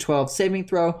on DC 12 saving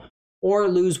throw or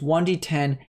lose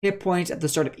 1d10 hit points at the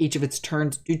start of each of its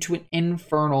turns due to an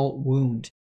infernal wound.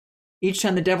 Each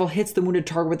time the devil hits the wounded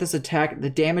target with this attack, the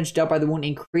damage dealt by the wound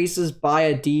increases by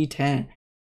a d10.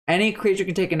 Any creature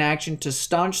can take an action to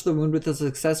staunch the wound with a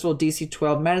successful DC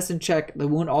 12 medicine check. The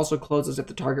wound also closes if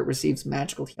the target receives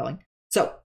magical healing.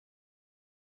 So,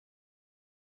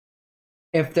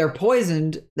 if they're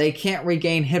poisoned, they can't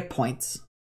regain hit points.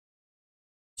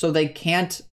 So they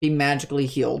can't be magically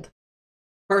healed.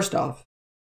 First off.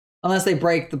 Unless they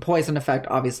break the poison effect,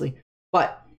 obviously.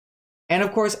 And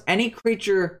of course, any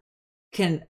creature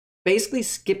can basically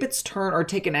skip its turn or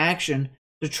take an action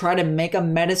to try to make a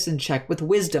medicine check with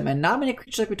wisdom. And not many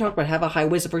creatures, like we talked about, have a high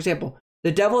wisdom. For example,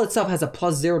 the devil itself has a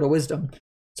 +0 to wisdom.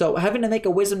 So having to make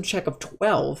a wisdom check of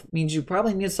 12 means you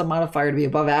probably need some modifier to be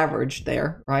above average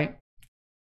there, right?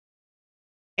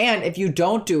 And if you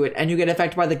don't do it and you get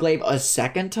affected by the glaive a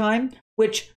second time,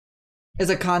 which is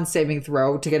a con saving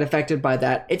throw to get affected by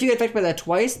that. If you get affected by that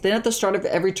twice, then at the start of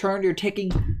every turn, you're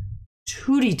taking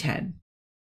 2d10.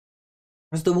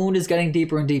 As the wound is getting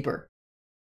deeper and deeper.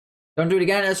 Don't do it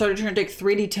again. At the start of your turn, take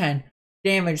 3d10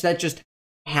 damage. That just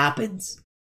happens.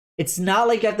 It's not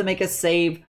like you have to make a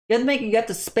save. You have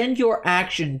to spend your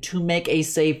action to make a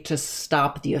save to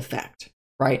stop the effect,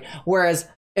 right? Whereas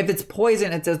if it's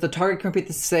poison, it says the target can repeat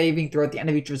the saving throw at the end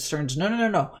of each of its turns.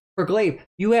 No. For glaive,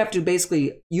 you have to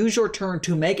basically use your turn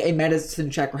to make a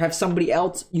medicine check or have somebody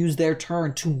else use their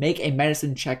turn to make a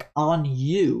medicine check on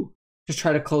you to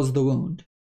try to close the wound.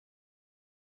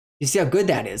 You see how good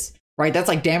that is, right? That's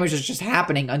like damage that's just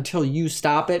happening until you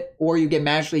stop it or you get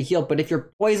magically healed. But if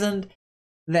you're poisoned,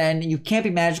 then you can't be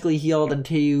magically healed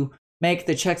until you make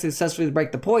the check successfully to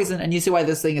break the poison. And you see why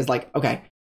this thing is like, okay,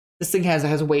 this thing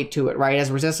has weight to it, right? It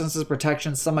has resistances,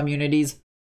 protections, some immunities,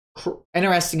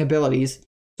 interesting abilities.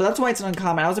 So that's why it's an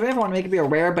uncommon. I was debating if I want to make it be a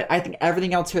rare, but I think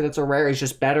everything else here that's a rare is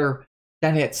just better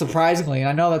than it, surprisingly. And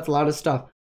I know that's a lot of stuff.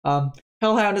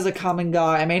 Hellhound is a common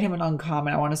guy. I made him an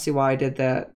uncommon. I want to see why I did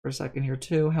that for a second here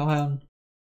too. Hellhound.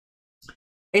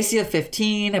 AC of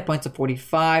 15, hit points of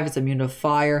 45. It's immune to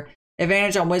fire.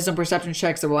 Advantage on wisdom perception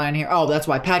checks that rely on here. Oh, that's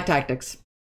why. Pack tactics.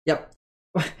 Yep.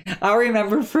 I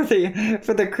remember for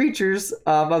the creatures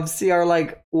of CR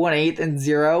like 1/8 and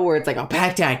 0, where it's like, oh,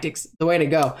 pack tactics, the way to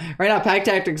go. Right now, pack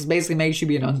tactics basically makes you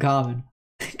be an uncommon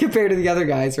compared to the other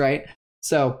guys, right?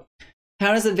 So,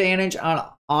 Hound has advantage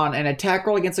on an attack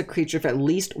roll against a creature if at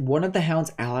least one of the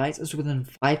Hound's allies is within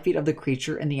 5 feet of the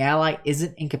creature and the ally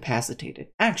isn't incapacitated.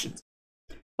 Actions.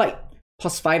 Bite.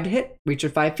 +5 to hit, reach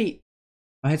at 5 feet.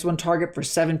 Hits one target for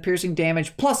 7 piercing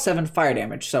damage plus 7 fire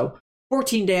damage. So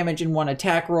 14 damage in one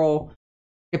attack roll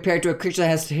compared to a creature that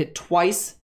has to hit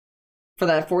twice for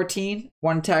that 14.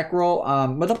 One attack roll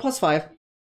with a +5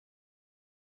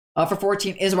 for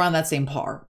 14 is around that same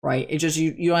par, right? It's just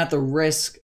you don't have to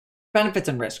risk benefits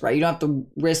and risk, right? You don't have to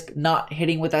risk not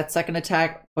hitting with that second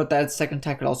attack, but that second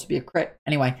attack could also be a crit.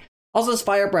 Anyway, also has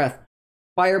Fire Breath.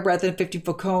 Fire Breath in a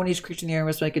 50-foot cone. Each creature in the area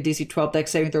must make a DC 12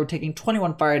 dex saving throw, taking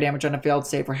 21 fire damage on a failed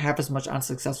save for half as much on a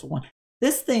successful one.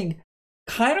 This thing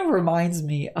kind of reminds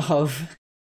me of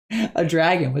a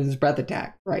dragon with his breath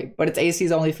attack, right? But its AC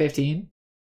is only 15.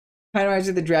 Kind of reminds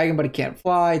me of the dragon, but it can't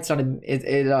fly. It's not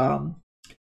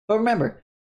but remember,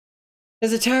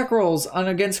 his attack rolls on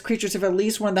against creatures if at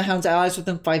least one of the Hound's allies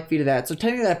within 5 feet of that. So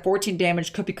technically that 14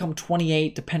 damage could become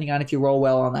 28 depending on if you roll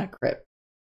well on that crit.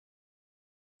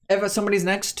 If somebody's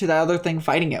next to the other thing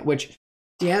fighting it, which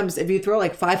DMs, if you throw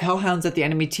like 5 Hellhounds at the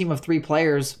enemy team of 3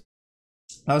 players,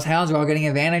 those Hounds are all getting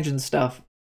advantage and stuff.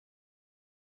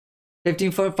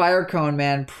 15-foot fire cone,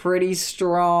 man. Pretty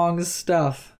strong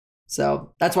stuff.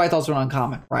 So that's why it's also an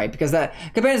uncommon, right? Because that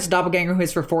compared to Doppelganger, who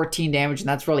hits for 14 damage, and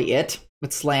that's really it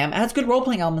with Slam. It has good role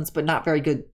playing elements, but not very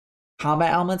good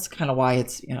combat elements. Kind of why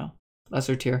it's, you know,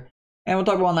 lesser tier. And we'll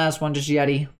talk about one last one, just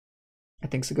Yeti. I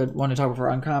think it's a good one to talk about for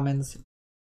uncommons.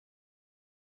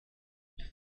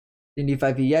 D&D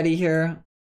 5e Yeti here.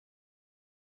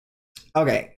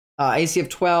 Okay, AC of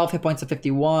 12, hit points of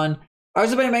 51. I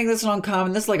was about to make this an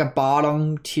uncommon. This is like a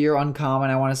bottom tier uncommon,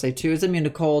 I want to say too. It's immune to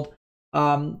cold.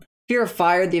 Fear of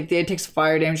fire. If the takes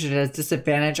fire damage, it has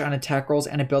disadvantage on attack rolls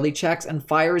and ability checks. And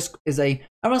fire is a, I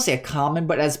don't want to say a common,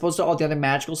 but as opposed to all the other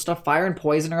magical stuff, fire and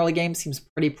poison early game seems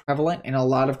pretty prevalent in a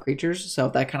lot of creatures. So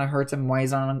that kind of hurts him why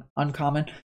he's on uncommon.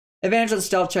 Advantage on the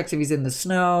stealth checks if he's in the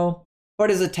snow. But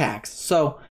his attacks.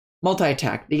 So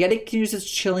multi-attack. The Yeti can use its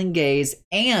Chilling Gaze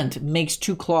and makes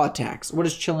 2 claw attacks. What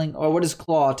is chilling, or what is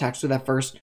claw attacks? Do that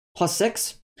first.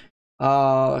 +6.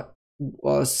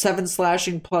 7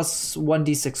 slashing plus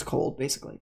 1d6 cold,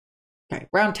 basically. Okay,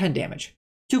 around 10 damage.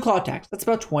 2 claw attacks. That's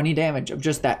about 20 damage of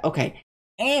just that. Okay,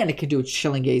 and it can do a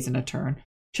Chilling Gaze in a turn.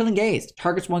 Chilling Gaze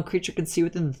targets one creature can see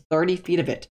within 30 feet of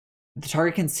it. If the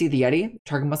target can see the Yeti, the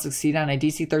target must succeed on a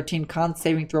DC 13 con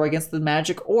saving throw against the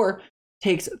magic, or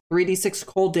takes 3d6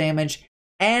 cold damage,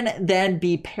 and then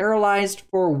be paralyzed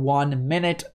for 1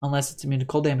 minute unless it's immune to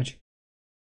cold damage.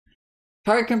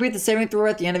 Target can complete the saving throw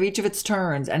at the end of each of its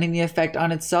turns, ending the effect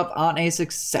on itself on a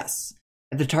success.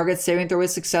 If the target's saving throw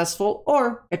is successful,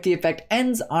 or if the effect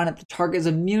ends on it, the target is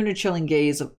immune to Chilling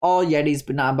Gaze of all Yetis,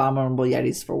 but not abominable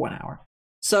Yetis for 1 hour.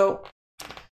 So,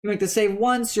 you make the save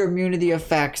once, you're immune to the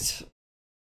effect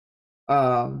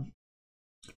for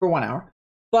 1 hour.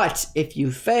 But if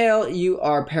you fail, you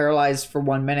are paralyzed for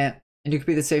 1 minute, and you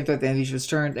complete the saving throw at the end of each of its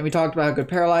turns. And we talked about how good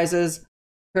Paralyze is.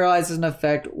 Paralyze is an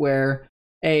effect where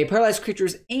a paralyzed creature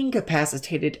is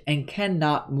incapacitated and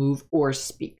cannot move or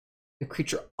speak. The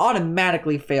creature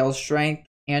automatically fails strength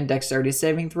and dexterity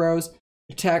saving throws.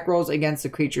 Attack rolls against the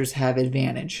creatures have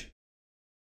advantage.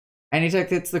 Any attack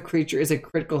that hits the creature is a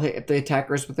critical hit if the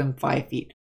attacker is within 5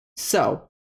 feet. So,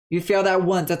 you fail that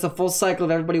once, that's a full cycle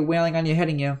of everybody wailing on you,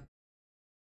 hitting you.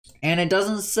 And it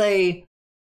doesn't say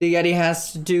the Yeti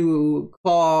has to do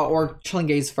Claw or Chilling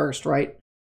Gaze first, right?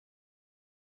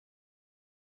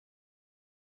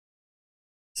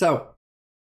 So,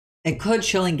 it could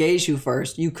Chilling Gaze you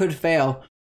first. You could fail.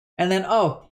 And then,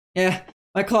 oh, yeah,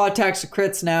 my Claw attacks are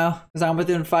crits now because I'm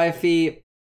within 5 feet.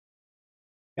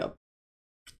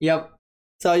 Yep.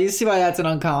 So, you see why that's an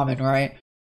uncommon, right?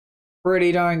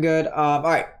 Pretty darn good.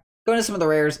 Alright, going to some of the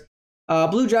rares.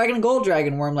 Blue Dragon and Gold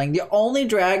Dragon Wormling. The only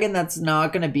dragon that's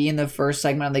not going to be in the first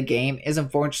segment of the game is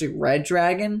unfortunately Red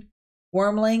Dragon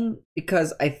Wormling,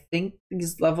 because I think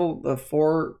these the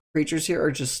 4 creatures here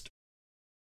are just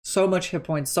so much hit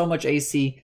points, so much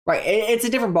AC. Right, it's a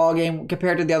different ball game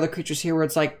compared to the other creatures here, where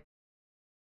it's like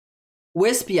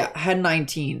Wisp, yeah, had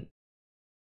 19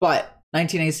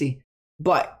 AC,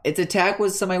 but its attack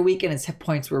was semi-weak and its hit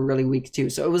points were really weak too.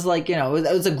 So it was like, you know,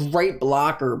 it was a great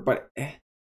blocker, but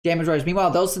damage wise.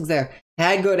 Meanwhile, those things there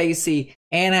had good AC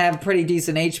and have pretty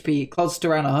decent HP, close to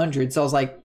around 100. So I was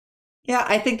like, yeah,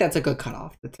 I think that's a good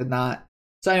cutoff. To not.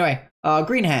 So anyway,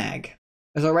 Green Hag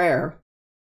is a rare.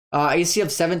 AC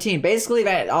of 17. Basically,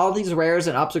 all these rares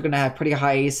and ups are going to have pretty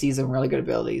high ACs and really good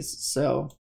abilities. So,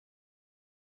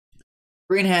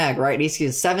 Green Hag, right? AC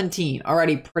is 17.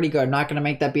 Already pretty good. I'm not going to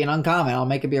make that be an uncommon. I'll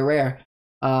make it be a rare.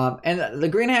 And the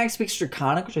Green Hag speaks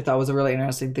Draconic, which I thought was a really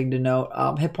interesting thing to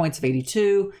note. Hit points of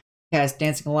 82. Has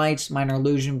Dancing Lights, Minor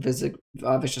Illusion,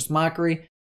 Vicious Mockery.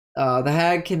 The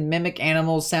Hag can mimic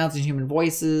animals, sounds, and human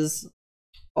voices.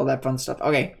 All that fun stuff.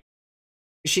 Okay.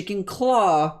 She can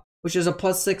Claw, which is a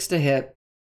 +6 to hit,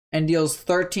 and deals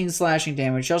 13 slashing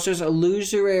damage. She also has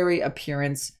illusory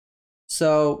appearance.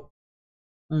 So,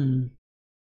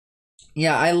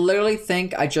 yeah, I literally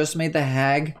think I just made the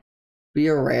Hag be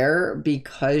a rare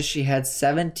because she had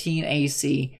 17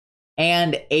 AC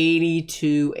and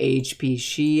 82 HP.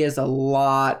 She has a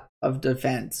lot of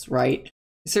defense, right?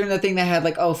 Considering the thing that had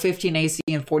like, 15 AC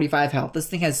and 45 health. This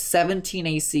thing has 17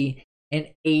 AC and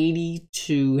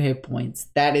 82 hit points.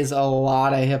 That is a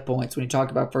lot of hit points when you talk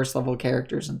about first level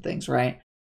characters and things, right?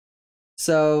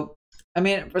 So, I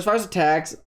mean, as far as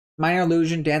attacks, Minor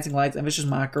Illusion, Dancing Lights, and Vicious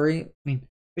Mockery. I mean,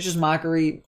 Vicious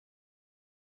Mockery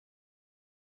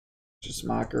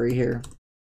here.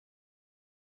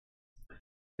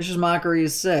 Vicious Mockery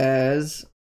says,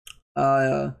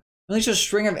 unleash a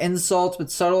string of insults with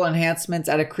subtle enhancements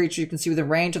at a creature you can see within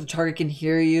range of the target can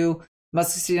hear you.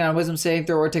 Must succeed on a wisdom saving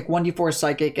throw or take 1d4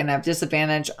 psychic and have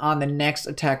disadvantage on the next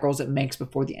attack rolls it makes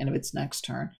before the end of its next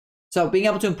turn. So being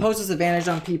able to impose this advantage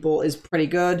on people is pretty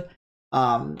good.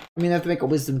 I mean, they have to make a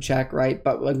wisdom check, right?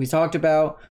 But like we talked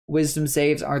about, wisdom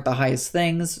saves aren't the highest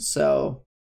things, so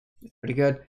it's pretty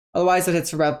good. Otherwise, it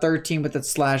hits for about 13 with its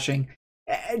slashing.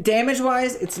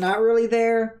 Damage-wise, it's not really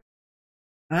there.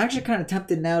 I'm actually kind of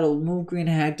tempted now to move Green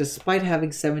Hag despite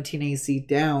having 17 AC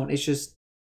down. It's just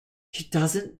she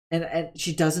doesn't and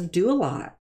she doesn't do a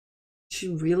lot. She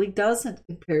really doesn't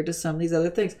compared to some of these other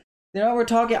things. You know what we're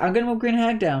talking? I'm gonna move Green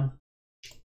Hag down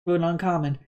to an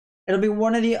uncommon. It'll be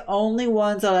one of the only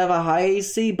ones that'll have a high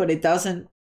AC, but it doesn't.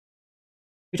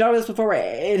 We talked about this before, right?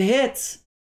 It hits,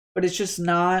 but it's just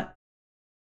not.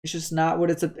 It's just not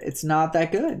what it's not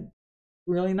that good.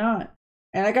 Really not.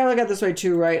 And I gotta look at it this way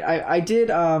too, right? I did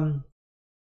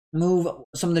move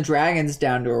some of the dragons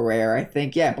down to a rare. I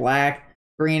think, yeah, black,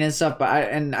 green, and stuff. But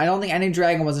I don't think any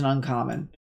dragon was an uncommon.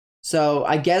 So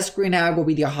I guess Green Hag will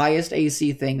be the highest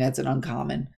AC thing that's an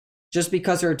uncommon, just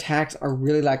because her attacks are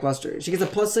really lackluster. She gets a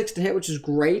 +6 to hit, which is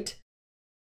great,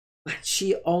 but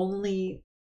she only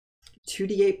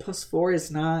 2d8 +4 is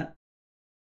not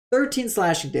 13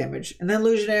 slashing damage. And then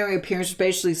illusionary appearance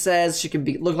basically says she can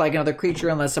look like another creature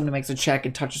unless somebody makes a check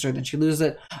and touches her, then she loses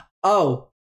it. Oh,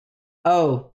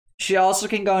 she also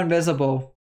can go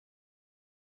invisible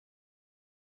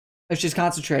if she's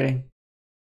concentrating.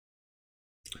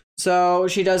 So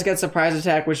she does get surprise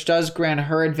attack, which does grant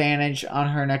her advantage on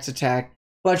her next attack,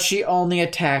 but she only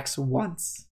attacks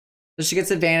once. So she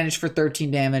gets advantage for 13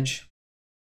 damage.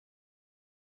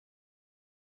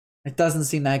 It doesn't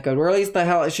seem that good. Or at least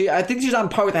I think she's on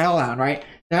par with the Hellhound, right?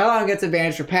 The Hellhound gets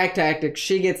advantage for pack tactics.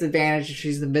 She gets advantage if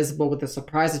she's invisible with a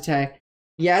surprise attack.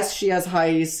 Yes, she has high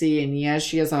AC, and yes,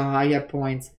 she has a high hit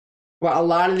points. But a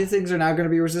lot of these things are now going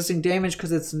to be resisting damage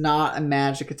because it's not a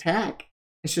magic attack.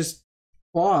 It's just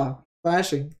claw,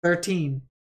 slashing, 13.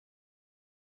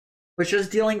 But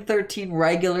just dealing 13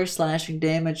 regular slashing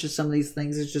damage to some of these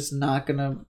things is just not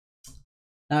gonna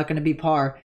be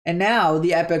par. And now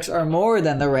the epics are more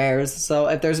than the rares. So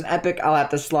if there's an epic, I'll have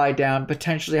to slide down.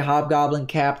 Potentially Hobgoblin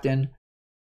Captain.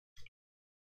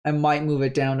 I might move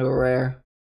it down to a rare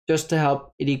just to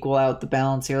help it equal out the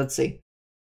balance here. Let's see.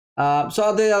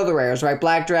 So the other rares, right?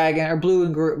 Black Dragon or blue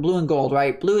and gold,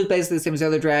 right? Blue is basically the same as the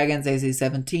other dragons. AC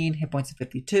 17, hit points of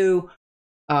 52.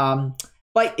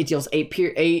 But it deals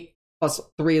 8 plus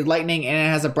 3 lightning, and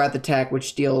it has a breath attack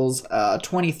which deals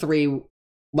 23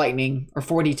 lightning or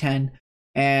 40-10.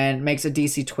 And makes a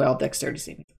DC 12 dexterity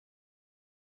saving.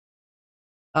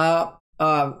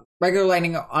 Regular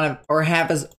lightning on or half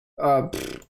as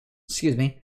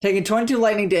taking 22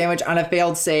 lightning damage on a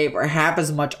failed save or half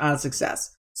as much on a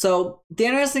success. So the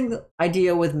interesting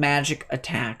idea with magic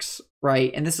attacks, right?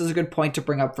 And this is a good point to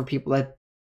bring up for people that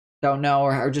don't know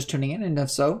or are just tuning in, and if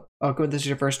so, welcome. This is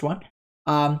your first one.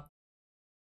 Unlike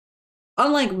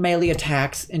melee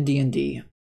attacks in D&D,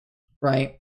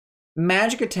 right?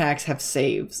 Magic attacks have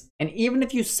saves, and even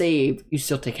if you save, you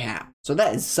still take half. So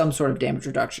that is some sort of damage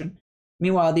reduction.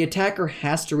 Meanwhile, the attacker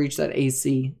has to reach that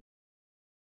AC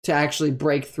to actually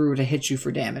break through to hit you for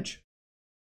damage.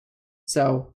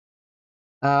 So,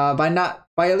 by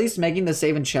at least making the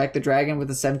save and check, the dragon with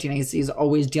the 17 AC is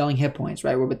always dealing hit points,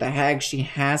 right? Where with the hag, she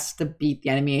has to beat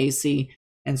the enemy AC,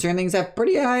 and certain things have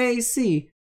pretty high AC.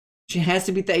 She has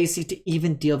to beat the AC to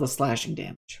even deal the slashing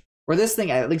damage. Where this thing,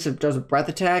 at least it does a breath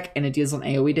attack and it deals an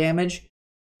AoE damage,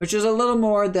 which is a little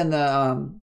more than the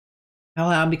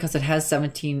Hellhound because it has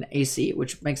 17 AC,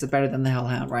 which makes it better than the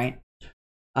Hellhound, right?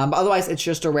 But otherwise, it's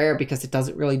just a rare because it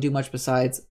doesn't really do much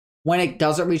besides when it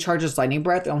doesn't recharge its lightning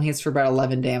breath, it only hits for about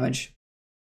 11 damage.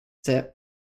 That's it.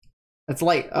 That's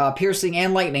light, piercing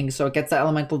and lightning, so it gets that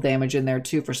elemental damage in there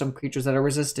too for some creatures that are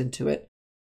resistant to it.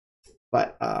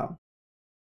 But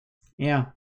yeah,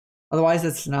 otherwise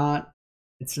it's not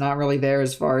really there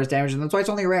as far as damage, and that's why it's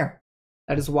only a rare.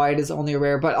 That is why it is only a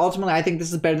rare. But ultimately, I think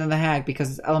this is better than the hag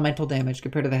because it's elemental damage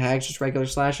compared to the hag's just regular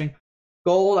slashing.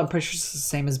 Gold, I'm pretty sure it's the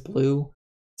same as blue.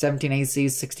 17 AC,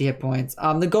 60 hit points.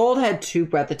 The gold had 2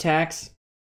 breath attacks.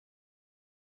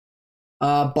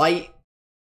 Bite,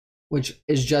 which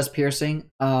is just piercing.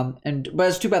 But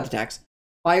it's 2 breath attacks.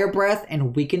 Fire breath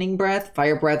and weakening breath.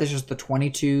 Fire breath is just the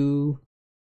 22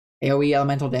 AoE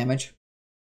elemental damage.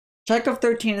 Check of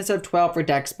 13 instead of 12 for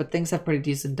dex, but things have pretty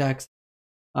decent dex.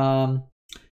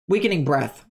 Weakening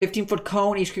breath. 15-foot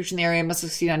cone. Each creature in the area must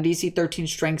succeed on DC 13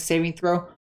 strength saving throw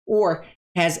or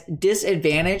has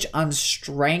disadvantage on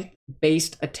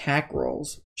strength-based attack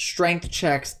rolls, strength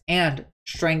checks, and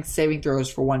strength saving throws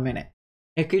for 1 minute.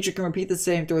 A creature can repeat the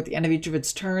saving throw at the end of each of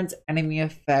its turns, enemy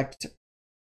effect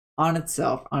on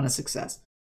itself on a success.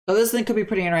 So this thing could be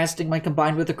pretty interesting when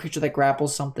combined with a creature that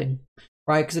grapples something,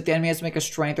 right? Because if the enemy has to make a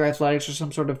strength or athletics or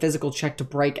some sort of physical check to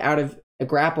break out of a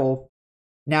grapple,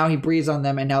 Now he breathes on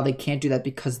them, and now they can't do that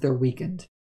because they're weakened,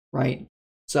 right?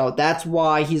 So that's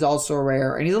why he's also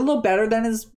rare, and he's a little better than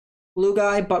his blue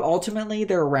guy, but ultimately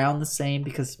they're around the same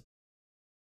because,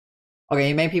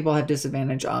 okay, many people have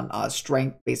disadvantage on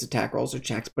strength-based attack rolls or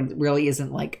checks, but it really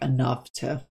isn't like enough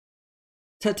to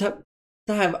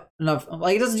have enough.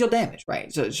 Like, it doesn't deal damage,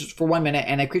 right? So it's just for 1 minute,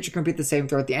 and a creature can complete the saving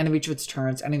throw at the end of each of its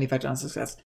turns, ending the effect on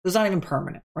success. So it's not even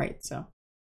permanent, right? So,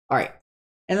 all right,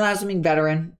 and the last one being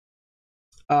veteran.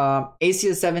 AC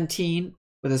is 17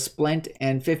 with a splint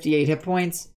and 58 hit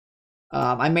points.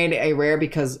 I made it a rare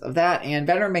because of that, and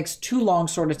veteran makes 2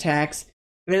 longsword attacks.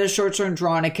 If it has short sword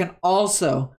drawn, it can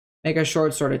also make a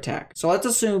short sword attack. So let's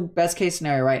assume best case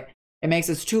scenario, right? It makes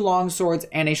its 2 long swords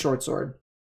and a short sword.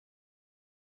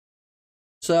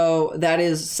 So that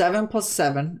is 7 plus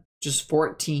 7, which is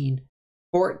 14.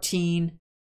 14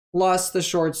 plus the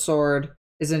short sword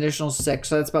is an additional 6,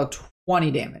 so that's about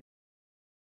 20 damage.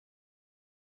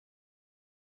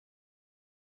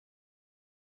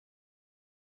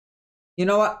 You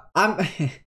know what?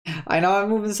 I know I'm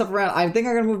moving stuff around. I think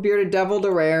I'm gonna move Bearded Devil to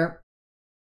rare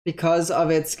because of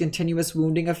its continuous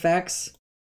wounding effects.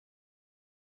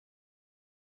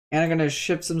 And I'm gonna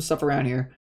shift some stuff around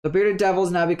here. So Bearded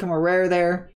Devil's now become a rare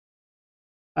there.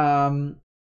 And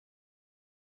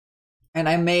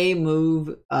I may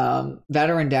move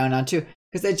Veteran down now too,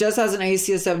 because it just has an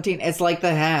AC of 17. It's like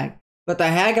the Hag, but the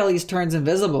Hag at least turns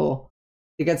invisible.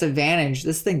 It gets advantage.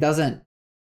 This thing doesn't.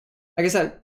 Like I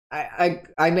said,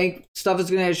 I make stuff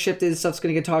that's gonna get shifted, stuff's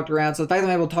gonna get talked around. So the fact that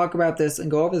I'm able to talk about this and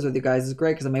go over this with you guys is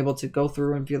great, because I'm able to go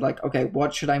through and feel like, okay,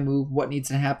 what should I move? What needs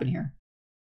to happen here?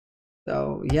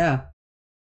 So yeah,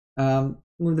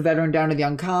 move the Veteran down to the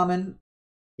uncommon.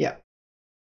 Yeah.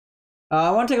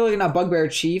 I want to take a look at now Bugbear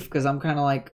Chief, because I'm kind of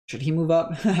like, should he move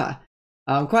up?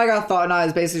 Quaggoth Thought-Knot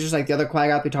is basically just like the other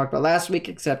Quaggoth we talked about last week,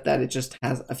 except that it just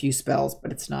has a few spells,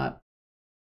 but it's not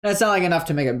like enough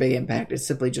to make a big impact. It's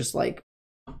simply just like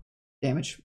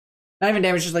damage. Not even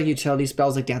damage, just like utility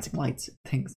spells like Dancing Lights,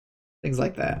 things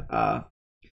like that.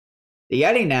 The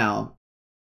Yeti now,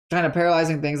 kind of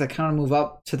paralyzing things that kind of move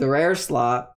up to the rare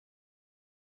slot,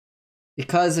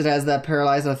 because it has that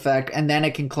paralyze effect, and then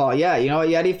it can claw. Yeah, you know what,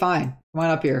 Yeti, fine. Come on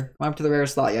up here. Come up to the rare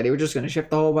slot, Yeti. We're just going to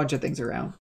shift a whole bunch of things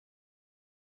around.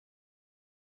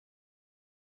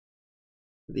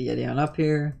 The Yeti on up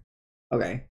here.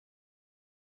 Okay.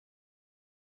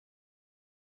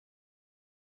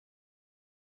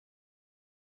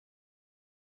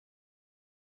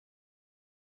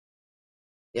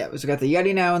 Yeah, so we got the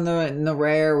Yeti now in the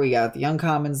rare. We got the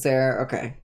uncommons there.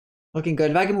 Okay. Looking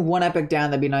good. If I can move one epic down,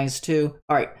 that'd be nice too.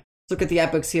 All right. Let's look at the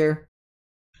epics here.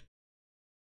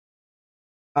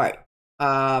 All right.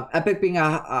 Epic being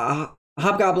a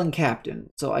Hobgoblin Captain.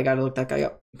 So I gotta look that guy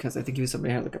up, because I think he was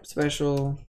somebody I had to look up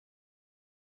special.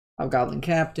 Hobgoblin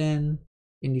Captain.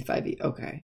 Indy 5e.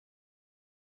 Okay.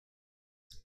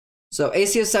 So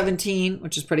AC of 17,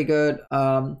 which is pretty good.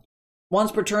 Once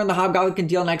per turn, the Hobgoblin can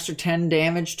deal an extra 10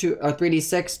 damage to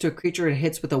 3d6 to a creature it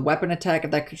hits with a weapon attack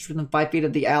if that creature within 5 feet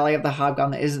of the ally of the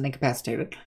Hobgoblin that isn't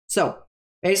incapacitated. So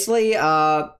basically,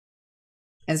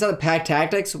 instead of Pack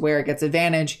Tactics, where it gets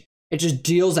advantage, it just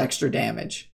deals extra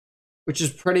damage, which is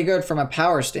pretty good from a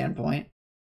power standpoint.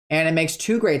 And it makes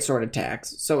 2 greatsword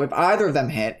attacks. So if either of them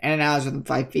hit and an ally's within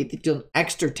 5 feet, they deal an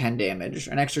extra 10 damage,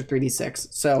 an extra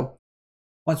 3d6. So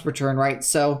once per turn, right?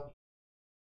 So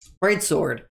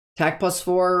greatsword. Attack plus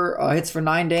 4 hits for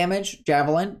 9 damage.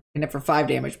 Javelin can hit for 5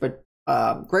 damage, but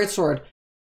greatsword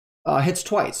hits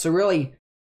twice. So really,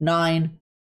 9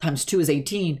 times 2 is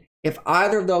 18. If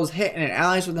either of those hit and an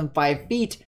ally's within 5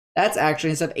 feet, that's actually,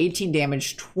 instead of 18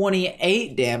 damage,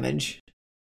 28 damage.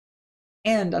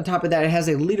 And on top of that, it has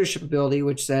a leadership ability,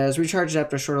 which says, recharges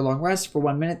after a short or long rest. For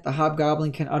 1 minute, the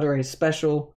Hobgoblin can utter a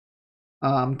special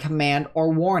command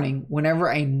or warning whenever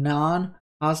a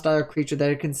non-hostile creature that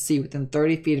it can see within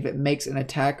 30 feet of it makes an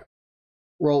attack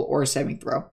roll or a saving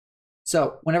throw.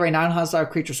 So whenever a non-hostile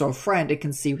creature, so a friend, it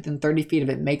can see within 30 feet of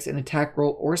it makes an attack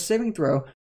roll or saving throw,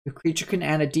 the creature can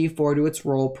add a d4 to its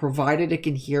roll, provided it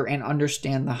can hear and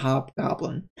understand the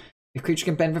Hobgoblin. The creature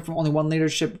can benefit from only 1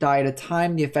 leadership die at a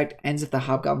time. The effect ends if the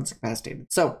Hobgoblin is incapacitated.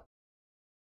 So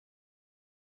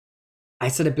I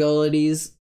said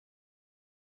abilities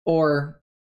or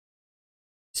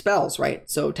spells, right?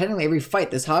 So technically every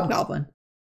fight, this Hobgoblin,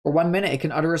 for 1 minute, it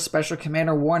can utter a special command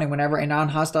or warning whenever a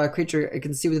non-hostile creature it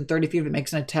can see within 30 feet of it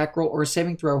makes an attack roll or a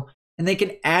saving throw, and they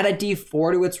can add a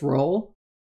d4 to its roll.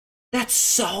 That's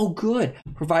so good,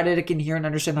 provided it can hear and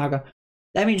understand the Hobgoblin.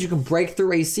 That means you can break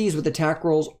through ACs with attack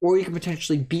rolls, or you can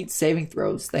potentially beat saving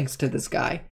throws thanks to this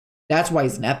guy. That's why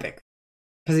he's an epic,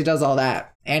 because he does all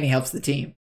that, and he helps the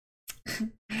team.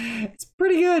 It's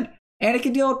pretty good. And it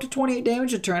can deal up to 28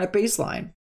 damage a turn at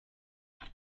baseline.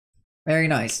 Very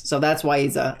nice. So that's why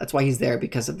he's there,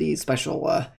 because of the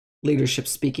special leadership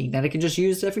speaking that it can just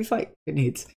use every fight it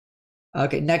needs.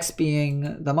 Okay, next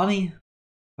being the mummy.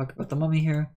 Talk about the mummy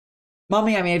here.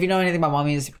 Mummy, I mean, if you know anything about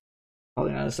mummies,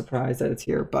 probably not a surprise that it's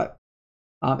here, but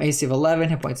AC of 11,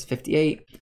 hit points 58.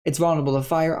 It's vulnerable to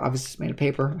fire, obviously it's made of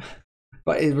paper,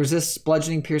 but it resists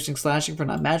bludgeoning, piercing, slashing for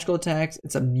non-magical attacks.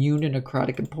 It's immune to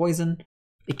necrotic and poison.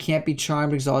 It can't be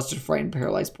charmed, exhausted, frightened,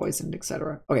 paralyzed, poisoned,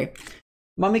 etc. Okay.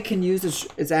 Mummy can use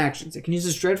its actions. It can use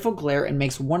its dreadful glare and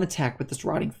makes one attack with its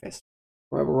rotting fist.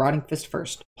 Whatever, rotting fist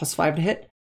first. +5 to hit.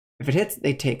 If it hits,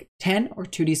 they take 10 or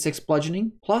 2d6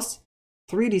 bludgeoning plus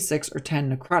 3d6 or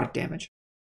 10 necrotic damage.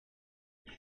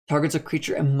 Targets a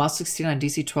creature and must succeed on a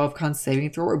DC 12 con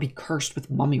saving throw or be cursed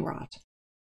with mummy rot.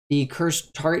 The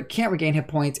cursed target can't regain hit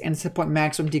points, and its hit point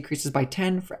maximum decreases by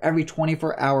 10 for every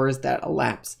 24 hours that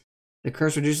elapse. The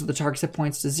curse reduces the target's hit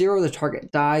points to 0, the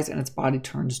target dies, and its body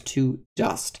turns to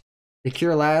dust. The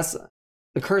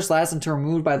curse lasts until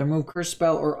removed by the remove curse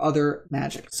spell or other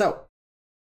magic. So,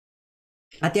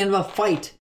 at the end of a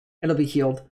fight, it'll be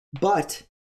healed, but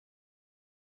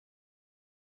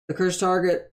the cursed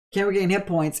target can't regain hit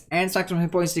points, and its maximum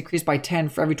hit points decrease by 10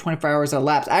 for every 24 hours that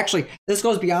elapse. Actually, this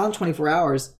goes beyond 24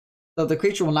 hours, so the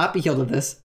creature will not be healed of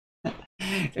this.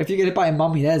 If you get hit by a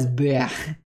mummy, that is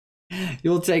bad.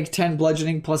 You'll take 10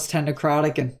 bludgeoning plus 10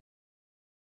 necrotic, and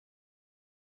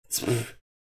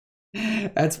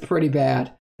that's pretty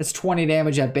bad. It's 20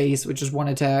 damage at base, which is one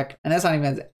attack, and that's not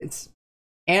even.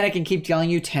 And it can keep dealing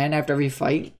you 10 after every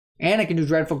fight, and it can do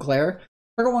dreadful glare.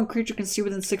 Target one creature can see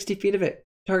within 60 feet of it.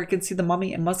 Target can see the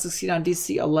mummy and must succeed on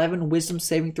DC 11 Wisdom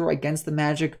saving throw against the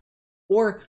magic,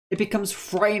 or it becomes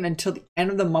frightened until the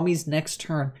end of the mummy's next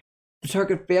turn. If the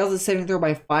target fails the saving throw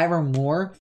by 5 or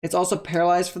more, it's also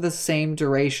paralyzed for the same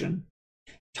duration.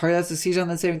 Target that succeeds on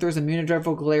the saving throw is immune to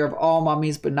dreadful glare of all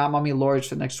mummies, but not mummy lords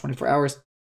for the next 24 hours.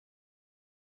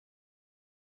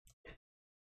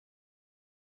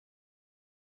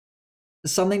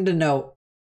 Something to note.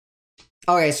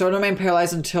 Okay, so it'll remain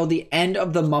paralyzed until the end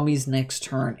of the mummy's next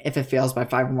turn if it fails by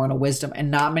 5 or more on a wisdom,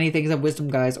 and not many things have wisdom,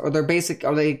 guys, or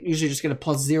they usually just get a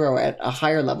 +0 at a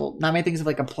higher level. Not many things have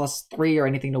like a +3 or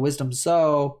anything to wisdom,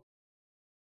 so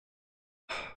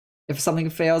if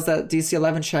something fails that DC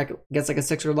 11 check, gets like a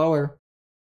 6 or lower,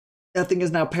 that thing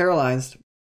is now paralyzed,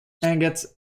 and gets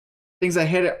things that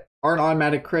hit it are an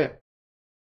automatic crit.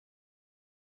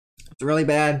 It's really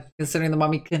bad, considering the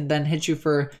mummy can then hit you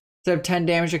for, instead of 10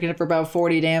 damage, it can hit for about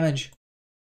 40 damage.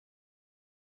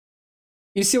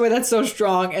 You see why that's so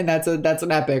strong, and that's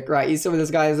an epic, right? You see why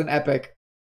this guy is an epic.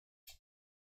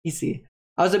 Easy.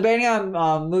 I was debating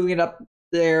on moving it up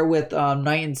there with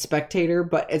Knight and Spectator,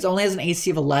 but it only has an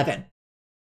AC of 11.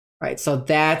 Right, so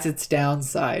that's its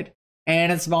downside.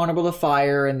 And it's vulnerable to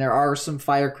fire, and there are some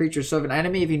fire creatures. So if an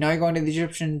enemy, if you know you're going to the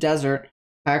Egyptian desert,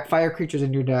 pack fire creatures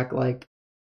in your deck, like,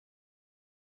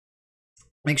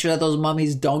 make sure that those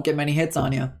mummies don't get many hits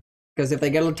on you. Because if they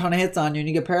get a ton of hits on you and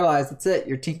you get paralyzed, that's it.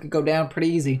 Your team could go down pretty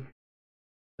easy.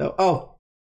 So,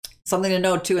 something to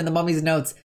note too in the mummy's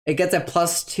notes. It gets a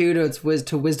 +2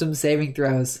 to wisdom saving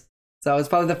throws. So it's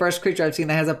probably the first creature I've seen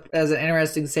that has an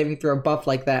interesting saving throw buff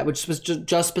like that, which was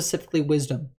just specifically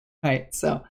wisdom. Right,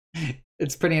 so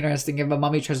it's pretty interesting if a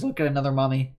mummy tries to look at another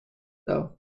mummy.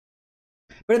 So,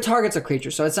 but it targets a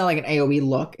creature, so it's not like an AoE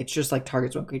look. It's just like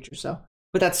targets one creature. So,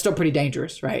 but that's still pretty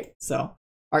dangerous, right? So,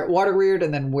 all right, Water Weird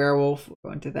and then Werewolf. We'll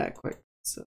go into that quick.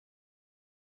 So,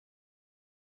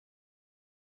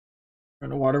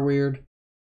 going to Water Weird.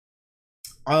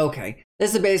 Okay,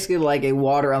 this is basically like a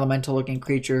water elemental looking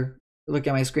creature. Look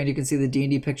at my screen, you can see the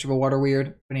D&D picture of a Water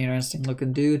Weird. Pretty interesting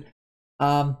looking dude.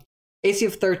 AC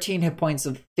of 13, hit points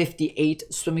of 58,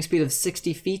 swimming speed of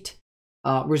 60 feet.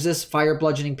 Resists fire,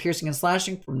 bludgeoning, piercing, and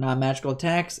slashing from non-magical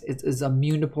attacks. It is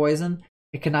immune to poison.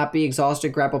 It cannot be exhausted,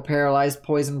 grappled, paralyzed,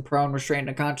 poisoned, prone, restrained,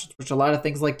 and unconscious, which a lot of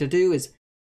things like to do is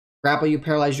grapple you,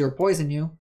 paralyze you, or poison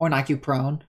you, or knock you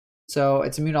prone. So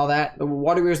it's immune to all that. The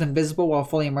Water Weird is invisible while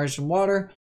fully immersed in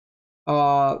water.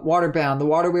 Water bound. The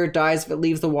Water Weird dies if it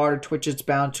leaves the water to which it's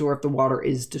bound to, or if the water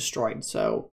is destroyed.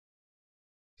 So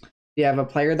you have a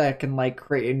player that can like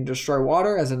create and destroy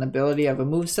water as an ability of a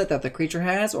moveset that the creature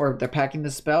has, or if they're packing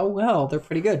the spell, well, they're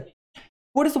pretty good.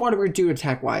 What does the Water Weird do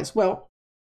attack wise? Well,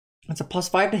 it's a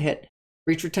 +5 to hit.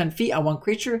 Reach for 10 feet on one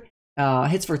creature.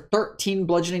 Hits for 13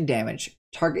 bludgeoning damage.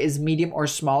 Target is medium or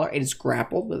smaller. It is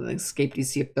grappled with an escape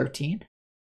DC of 13.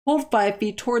 Hold 5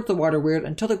 feet towards the Water Weird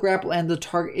until the grapple ends. The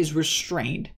target is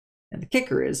restrained. And the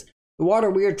kicker is, the Water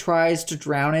Weird tries to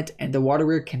drown it, and the Water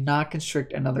Weird cannot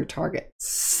constrict another target.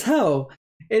 So,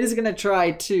 it is going to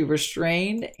try to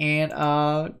restrain and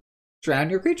drown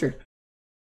your creature.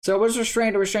 So what is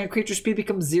restrained? A restrained creature's speed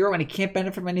becomes 0 and it can't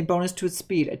benefit from any bonus to its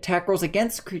speed. Attack rolls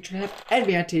against the creature have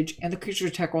advantage and the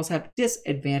creature's attack rolls have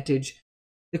disadvantage.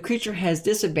 The creature has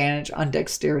disadvantage on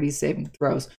dexterity saving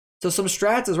throws. So some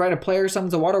strats is right, a player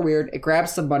summons a water weird, it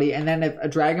grabs somebody, and then if a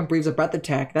dragon breathes a breath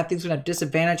attack, that thing's gonna have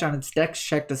disadvantage on its dex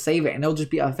check to save it, and it'll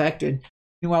just be affected.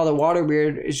 Meanwhile, the water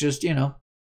weird is just,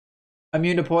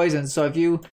 immune to poison. So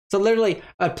literally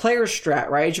a player strat,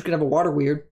 right? You could have a water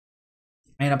weird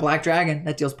and a black dragon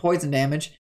that deals poison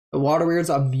damage. The water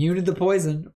weird's immune to the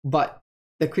poison, but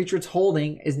the creature it's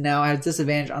holding is now has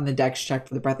disadvantage on the dex check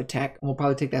for the breath attack, and we'll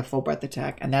probably take that full breath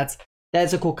attack. And that's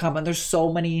a cool combo. And there's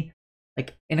so many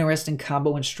interesting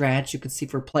combo and strats you could see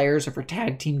for players or for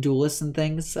tag team duelists and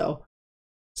things. So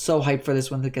hyped for this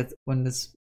one you guys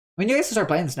can start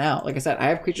playing this now. Like I said, I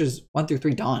have creatures 1 through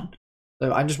 3 done.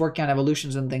 So I'm just working on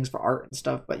evolutions and things for art and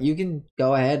stuff. But you can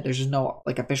go ahead. There's just no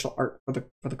official art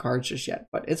for the cards just yet.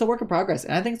 But it's a work in progress,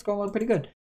 and I think it's going pretty good.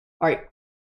 All right.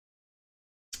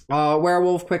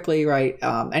 Werewolf quickly, right?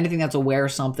 Anything that's aware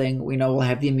of something, we know will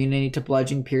have the immunity to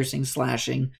bludgeoning, piercing,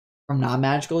 slashing from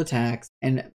non-magical attacks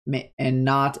and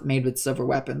not made with silver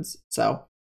weapons. So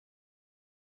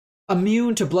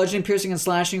immune to bludgeoning, piercing, and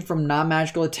slashing from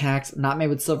non-magical attacks not made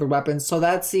with silver weapons. So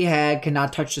that Sea Hag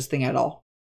cannot touch this thing at all.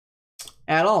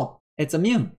 At all. It's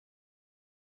immune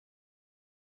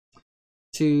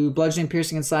to bludgeoning,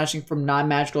 piercing, and slashing from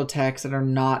non-magical attacks that are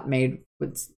not made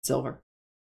with silver.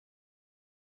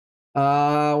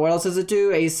 What else does it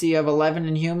do? AC of 11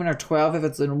 in human or 12 if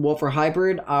it's in wolf or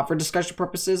hybrid. For discussion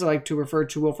purposes, I like to refer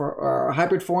to wolf or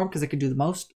hybrid form because it can do the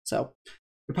most. So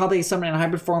you're probably summoning a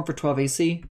hybrid form for 12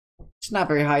 AC. It's not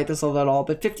very high at this level at all,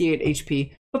 but 58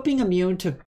 HP. But being immune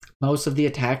to most of the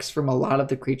attacks from a lot of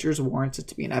the creatures warrants it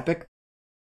to be an epic.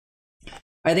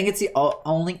 I think it's the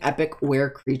only epic were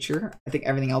creature. I think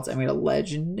everything else I made a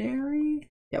legendary.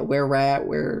 Yeah, were rat,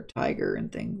 were tiger, and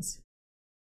things.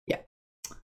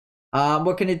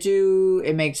 What can it do?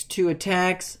 It makes 2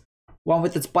 attacks. One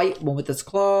with its bite, one with its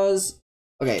claws.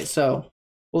 Okay, so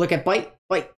we'll look at bite.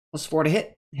 Bite plus 4 to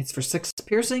hit. Hits for 6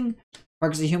 piercing.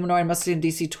 Targets a humanoid, must be in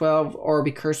DC 12 or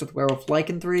be cursed with werewolf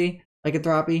lycanthropy.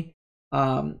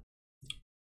 So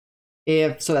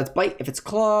that's bite. If it's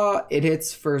claw, it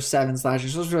hits for 7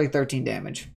 slashes. So it's really 13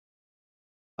 damage.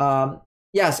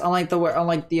 Yes, unlike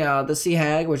the Sea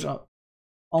Hag, which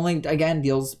only again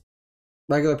deals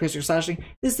regular piercing slashing,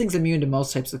 this thing's immune to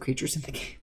most types of creatures in the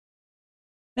game.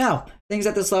 Now, things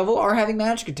at this level are having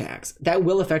magic attacks that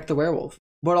will affect the werewolf,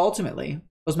 but ultimately,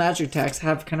 those magic attacks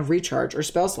have kind of recharge or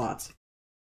spell slots.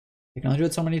 You can only do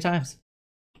it so many times.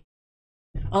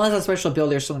 Unless a special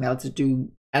ability or something else to do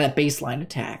at a baseline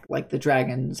attack, like the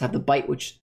dragons have the bite,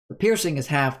 which the piercing is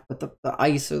half, but the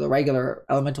ice or the regular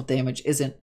elemental damage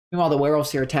isn't. Meanwhile, the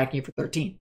werewolves here attacking you for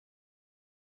 13.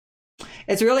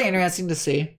 It's really interesting to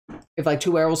see if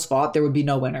 2 werewolves fought, there would be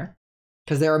no winner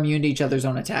because they're immune to each other's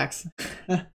own attacks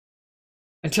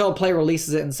until a player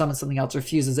releases it and summons something else or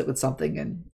fuses it with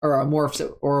something or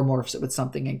morphs it with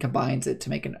something and combines it to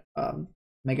make an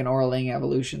Oraling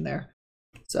evolution there.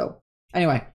 So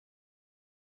anyway,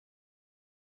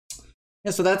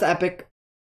 yeah. So that's epic.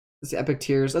 That's the epic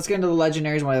tiers. Let's get into the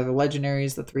legendaries. One of the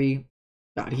legendaries, the 3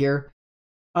 got here.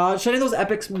 Should any of those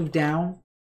epics move down?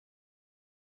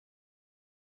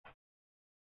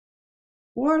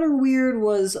 Water Weird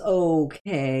was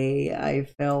okay, I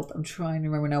felt. I'm trying to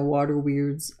remember now. Water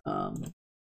Weird's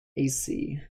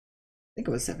AC. I think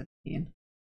it was 17.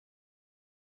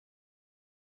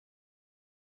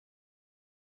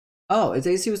 Oh, its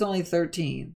AC was only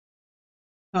 13.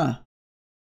 Huh.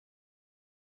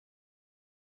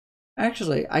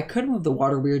 Actually, I could move the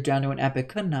Water Weird down to an epic,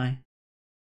 couldn't I?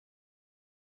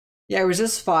 Yeah,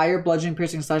 resist fire, bludgeoning,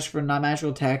 piercing, slash for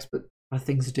non-magical attacks, but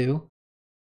things do.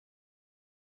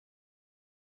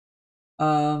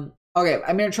 Okay,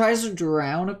 I mean, it tries to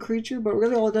drown a creature, but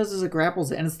really all it does is it grapples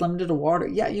it, and it's limited to water.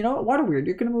 Yeah, you know what? Water Weird,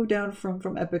 you're gonna move down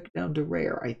from epic down to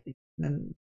rare, I think. And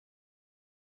then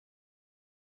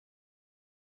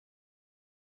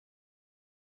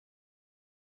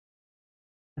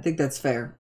I think that's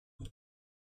fair.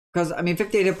 Because, I mean,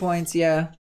 58 hit points,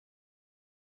 yeah.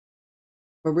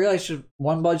 But really, I should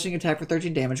 1 bludgeoning attack for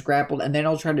 13 damage, grappled, and then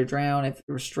I'll try to drown if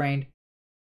restrained.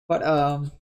 But,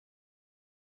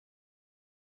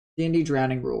 D&D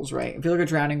drowning rules, right? If you look at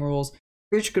drowning rules,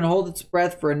 creature can hold its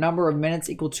breath for a number of minutes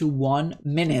equal to 1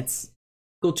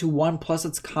 plus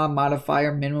its con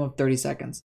modifier, minimum of 30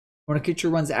 seconds. When a creature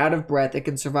runs out of breath, it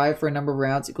can survive for a number of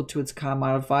rounds equal to its con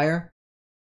modifier.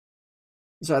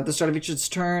 So at the start of each its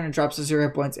turn, it drops to 0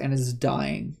 hit points and is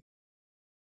dying.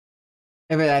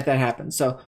 if that happens.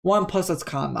 So 1 plus its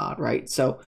con mod, right?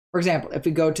 So, for example, if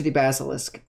we go to the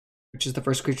Basilisk, which is the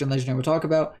first creature in Legendary we'll talk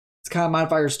about, its con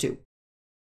modifier is 2.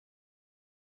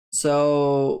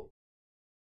 So,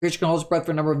 creature can hold its breath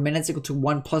for a number of minutes equal to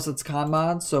 1 plus its con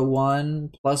mod. So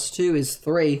 1 plus 2 is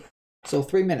 3. So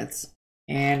 3 minutes.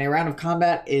 And a round of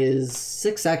combat is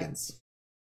 6 seconds.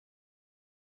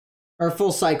 Or a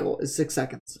full cycle is 6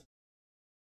 seconds.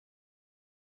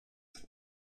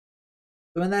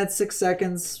 So in that 6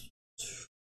 seconds,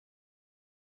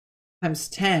 times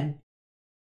 10.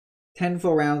 10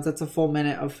 full rounds, that's a full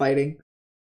minute of fighting.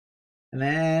 And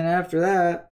then after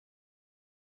that,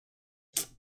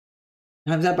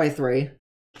 times that by 3.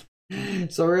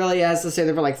 So really it has to stay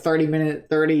there for like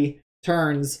 30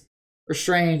 turns,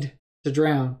 restrained to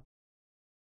drown.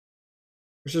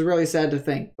 Which is really sad to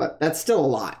think, but that's still a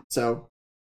lot. So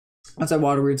once that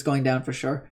water root's going down for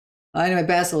sure. Anyway,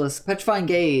 Basilisk, Petrifying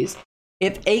Gaze.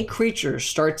 If a creature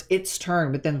starts its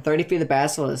turn within 30 feet of the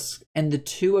Basilisk, and the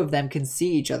two of them can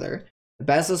see each other, the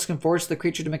Basilisk can force the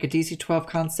creature to make a DC 12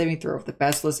 con saving throw if the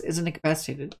Basilisk isn't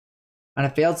incapacitated. On a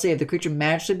failed save, the creature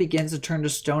magically begins to turn to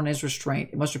stone and is restrained.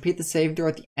 It must repeat the saving throw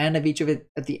at the end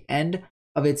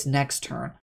of its next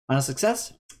turn. On a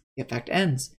success, the effect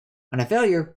ends. On a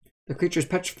failure, the creature is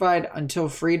petrified until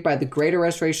freed by the Greater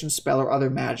Restoration spell or other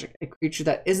magic. A creature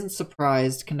that isn't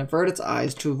surprised can avert its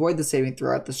eyes to avoid the saving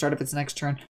throw at the start of its next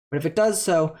turn, but if it does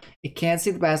so, it can't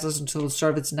see the Basilisk until the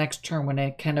start of its next turn when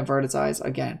it can avert its eyes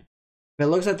again. If it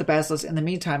looks at the Basilisk in the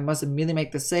meantime, it must immediately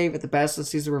make the save. If the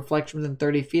Basilisk sees a reflection within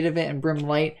 30 feet of it in brim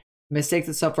light, it mistakes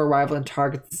itself for a rival and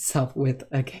targets itself with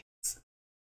a gaze.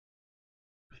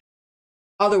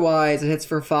 Otherwise, it hits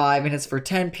for 5 and hits for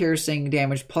 10 piercing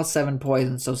damage plus 7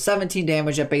 poison. So 17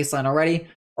 damage at baseline already.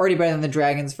 Already better than the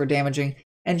dragons for damaging.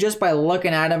 And just by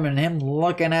looking at him and him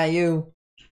looking at you,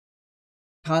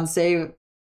 con save.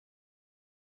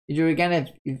 You do it again.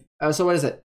 So what is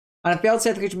it? On a failed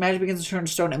save, the creature magically begins to turn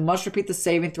to stone and must repeat the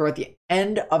saving throw at the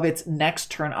end of its next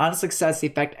turn. On a success, the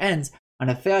effect ends. On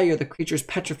a failure, the creature is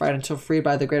petrified until freed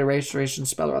by the Greater Restoration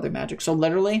spell or other magic. So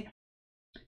literally,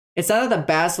 it's not that the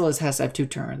Basilisk has to have 2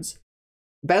 turns.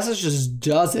 The Basilisk just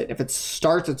does it if it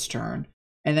starts its turn.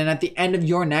 And then at the end of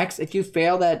your next, if you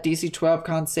fail that DC 12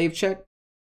 con save check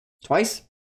twice,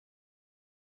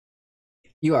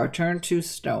 you are turned to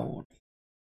stone.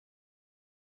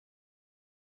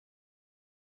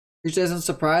 Creature isn't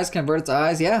surprised, convert its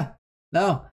eyes. Yeah.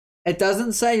 No. It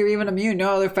doesn't say you're even immune.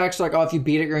 No other facts are like, oh, if you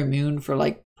beat it, you're immune for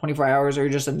like 24 hours or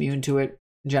you're just immune to it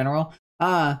in general.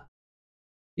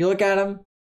 You look at him.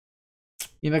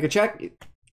 You make a check.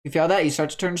 You fail that, you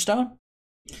start to turn to stone.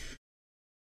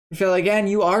 You fail again,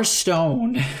 you are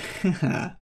stone.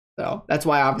 So that's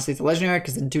why obviously it's a legendary,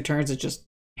 because in 2 turns it's just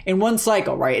in one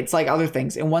cycle, right? It's like other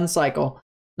things in one cycle.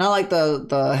 Not like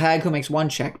the hag who makes 1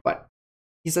 check, but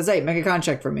he says, hey, make a con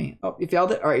check for me. Oh, you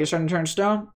failed it? All right, you're starting to turn to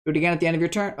stone. Do it again at the end of your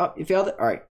turn. Oh, you failed it? All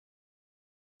right.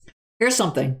 Here's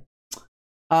something.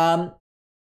 On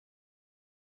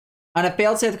a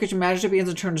failed save, the creature magically begins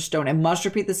to turn to stone and must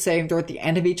repeat the saving throw at the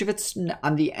end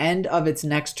of its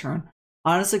next turn.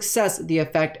 On a success, the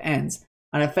effect ends.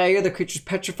 On a failure, the creature is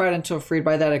petrified until freed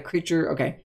by that.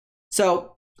 Okay.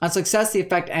 So on success, the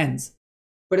effect ends,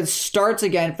 but it starts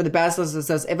again for the Basilisk. It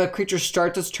says if a creature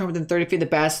starts its turn within 30 feet of the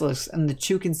Basilisk and the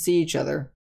two can see each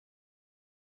other.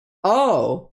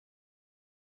 Oh.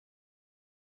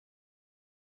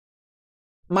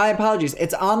 My apologies.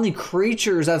 It's on the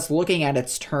creatures that's looking at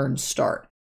its turn start.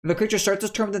 If a creature starts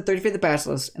its turn within 30 feet of the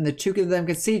Basilisk and the two of them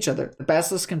can see each other, the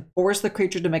Basilisk can force the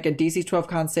creature to make a DC 12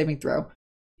 con saving throw.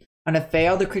 On a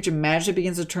fail, the creature magically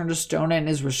begins to turn to stone and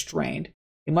is restrained.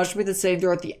 It must repeat the saving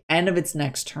throw at the end of its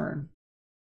next turn.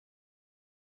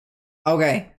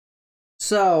 Okay.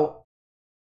 So,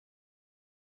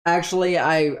 actually,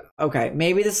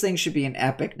 maybe this thing should be an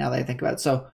epic now that I think about it.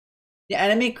 So, the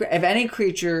enemy,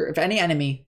 if any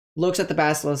enemy looks at the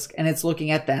Basilisk and it's looking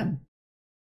at them,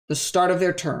 the start of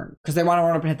their turn, because they want to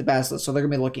run up and hit the Basilisk, so they're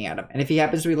going to be looking at him. And if he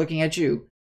happens to be looking at you,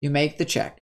 you make the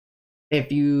check. If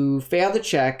you fail the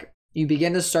check, you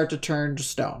begin to start to turn to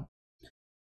stone.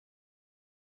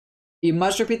 You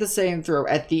must repeat the saving throw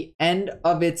at the end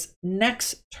of its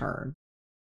next turn.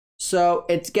 So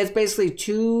it gets basically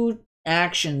 2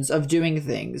 actions of doing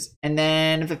things, and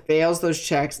then if it fails those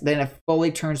checks, then it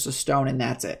fully turns to stone, and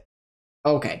that's it.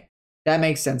 Okay, that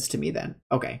makes sense to me then.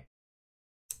 Okay,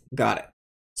 got it.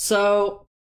 So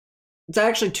it's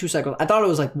actually 2 cycles. I thought it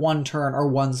was like 1 turn or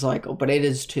 1 cycle, but it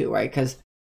is 2, right? Because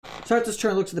starts its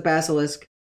turn, looks at the Basilisk,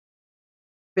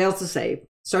 fails to save,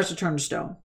 starts to turn to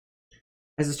stone.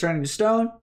 As it's turning to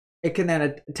stone, it can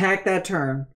then attack that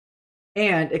turn,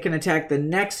 and it can attack the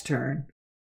next turn.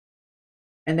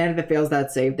 And then if it fails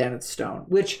that save, then it's stone,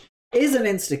 which is an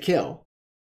insta-kill,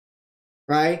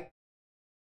 right?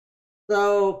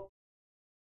 So,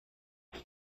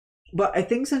 but I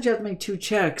think since you have to make 2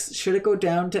 checks, should it go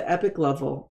down to epic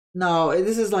level? No,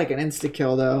 this is like an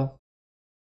insta-kill, though.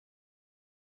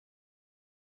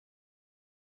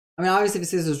 I mean, obviously, if it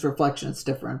sees this reflection, it's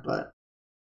different, but...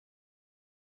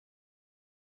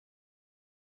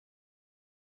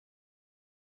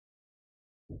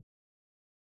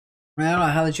 I don't know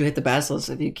how that you hit the Basilisk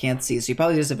if you can't see. So you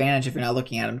probably disadvantage if you're not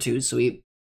looking at him too. So he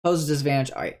poses disadvantage.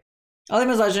 All right.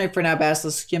 Ultimate legendary for now.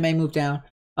 Basilisk. You may move down.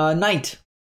 Knight.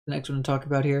 The next one to talk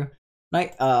about here.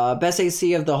 Knight. Best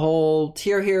AC of the whole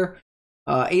tier here.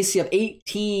 AC of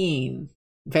 18.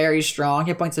 Very strong.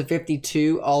 Hit points of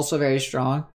 52. Also very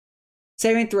strong.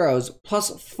 Saving throws.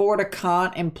 +4 to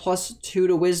con and +2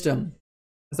 to wisdom.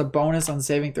 As a bonus on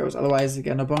saving throws. Otherwise,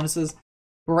 again, no bonuses.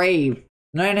 Brave.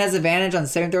 Knight has advantage on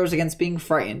saving throws against being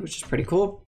frightened, which is pretty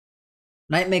cool.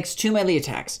 Knight makes 2 melee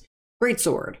attacks.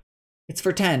 Greatsword, it's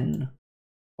for 10.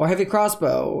 Or heavy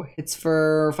crossbow, it's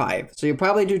for 5. So you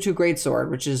probably do 2 greatsword,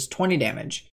 which is 20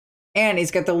 damage. And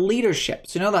he's got the leadership.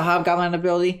 So you know the hobgoblin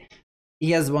ability?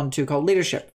 He has one too called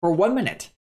leadership. For 1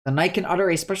 minute, the knight can utter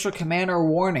a special command or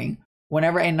warning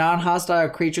whenever a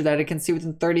non-hostile creature that it can see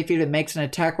within 30 feet of it makes an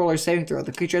attack roll or saving throw.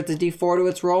 The creature adds a d4 to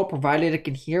its roll, provided it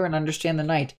can hear and understand the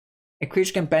knight. A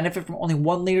creature can benefit from only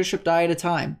 1 leadership die at a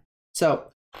time. So,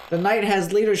 the knight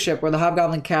has leadership where the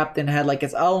hobgoblin captain had like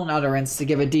its own utterance to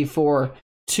give a d4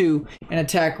 to an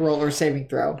attack roll or saving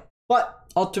throw. But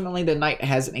ultimately the knight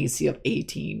has an AC of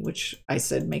 18, which I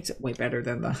said makes it way better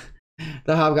than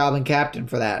the hobgoblin captain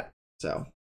for that. So,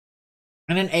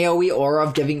 and an AoE aura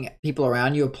of giving people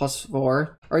around you a +4,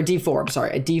 or a d4, I'm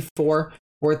sorry, a d4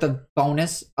 worth of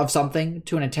bonus of something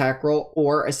to an attack roll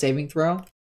or a saving throw.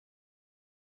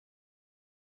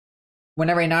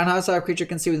 Whenever a non-hostile creature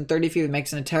can see within 30 feet, it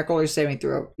makes an attack roll or saving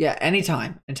throw. Yeah,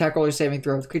 anytime. Attack roll or saving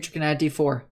throw. The creature can add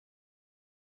d4.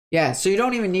 Yeah, so you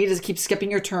don't even need to keep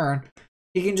skipping your turn.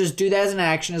 You can just do that as an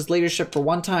action, as leadership for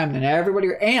 1 time, and everybody...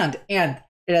 And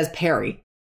it has parry,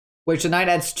 which the knight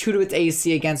adds 2 to its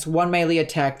AC against 1 melee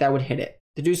attack that would hit it.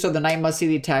 To do so, the knight must see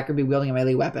the attacker be wielding a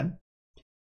melee weapon.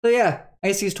 So yeah,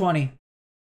 AC is 20.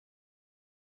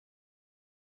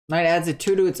 Knight adds a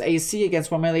 2 to its AC against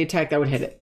 1 melee attack that would hit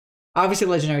it. Obviously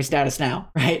legendary status now,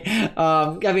 right?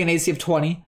 Having an AC of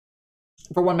 20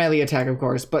 for 1 melee attack, of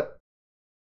course, but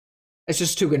it's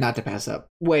just too good not to pass up.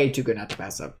 Way too good not to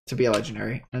pass up to be a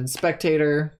legendary. And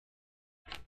spectator,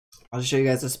 I'll show you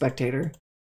guys a spectator.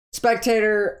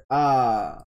 Spectator,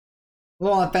 a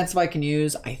little offensive I can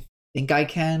use. I think I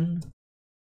can,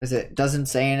 because it doesn't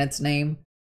say in its name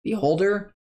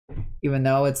beholder, even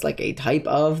though it's like a type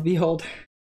of beholder.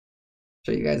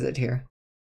 Show you guys it here.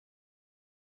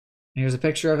 Here's a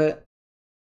picture of it.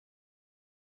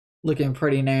 Looking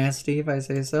pretty nasty, if I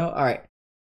say so. All right.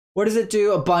 What does it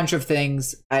do? A bunch of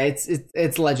things.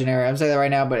 It's legendary. I'm saying that right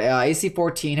now, but AC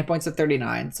 14, hit points of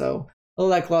 39. So a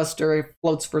little lackluster. It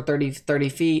floats for 30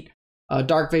 feet.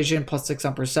 Dark vision, +6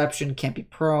 on perception. Can't be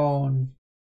prone.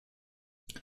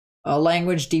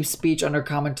 Language, deep speech,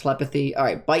 undercommon, telepathy. All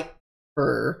right. Bite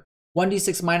for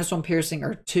 1d6 -1 piercing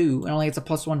or 2, and only it's a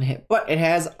 +1 hit, but it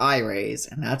has eye rays,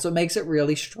 and that's what makes it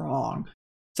really strong.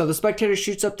 So the spectator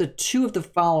shoots up to 2 of the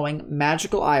following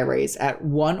magical eye rays at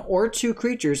 1 or 2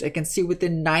 creatures it can see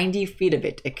within 90 feet of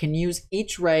it. It can use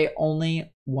each ray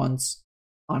only once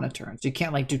on a turn, so you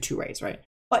can't like do 2 rays, right?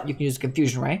 But you can use a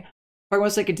confusion ray. Target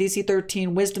must take a DC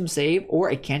 13 wisdom save,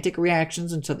 or it can't take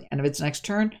reactions until the end of its next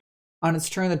turn. On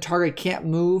its turn, the target can't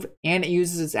move, and it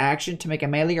uses its action to make a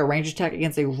melee or range attack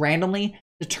against a randomly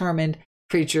determined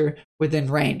creature within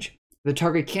range. If the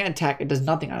target can't attack, it does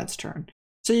nothing on its turn.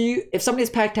 So if somebody has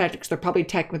pack tactics, they're probably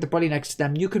attacking with their buddy next to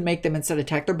them. You could make them instead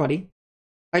attack their buddy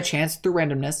by chance through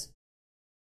randomness.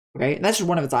 Okay, and that's just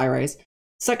one of its eye rays.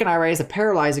 Second eye ray is a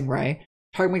paralyzing ray.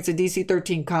 Target makes a DC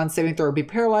 13 con saving throw or be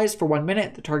paralyzed for 1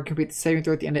 minute. The target completes the saving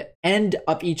throw at the end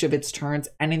of each of its turns,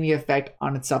 ending the effect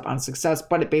on itself on success,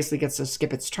 but it basically gets to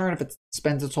skip its turn if it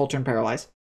spends its whole turn paralyzed.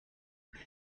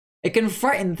 It can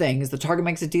frighten things. The target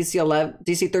makes a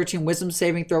DC 13 wisdom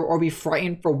saving throw or be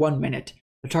frightened for 1 minute.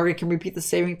 The target can repeat the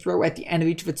saving throw at the end of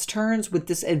each of its turns with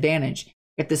disadvantage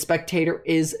if the spectator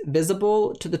is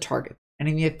visible to the target,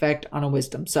 ending the effect on a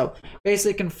wisdom. So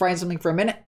basically it can frighten something for a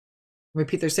minute,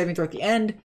 repeat their saving throw at the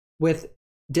end with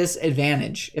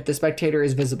disadvantage if the spectator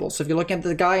is visible. So if you're looking at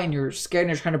the guy and you're scared and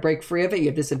you're trying to break free of it, you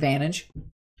have disadvantage.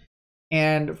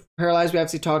 And paralyzed, we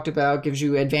obviously talked about, gives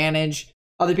you advantage.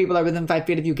 Other people that are within 5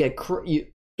 feet of you get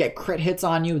crit hits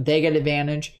on you, they get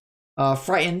advantage.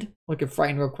 Frightened, look at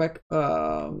frightened real quick.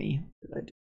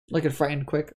 Look at frightened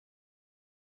quick.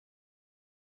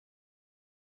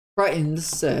 Frightened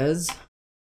says,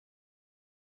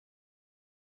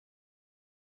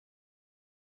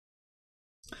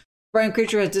 frightened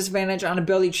creature has disadvantage on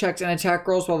ability checks and attack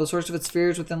rolls while the source of its fear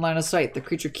is within line of sight. The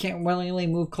creature can't willingly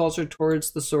move closer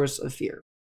towards the source of fear.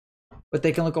 But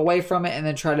they can look away from it and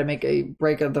then try to make a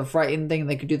break of the frightened thing.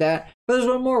 They could do that. But there's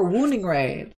one more. Wounding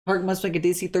Ray. Target must make a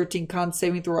DC 13 con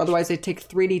saving throw. Otherwise, they take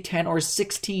 3d10 or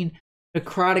 16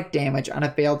 necrotic damage on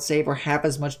a failed save or half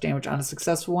as much damage on a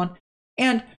successful one.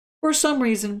 And for some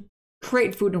reason,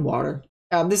 create food and water.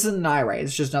 This isn't an IRA.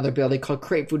 It's just another ability called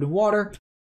create food and water.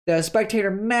 The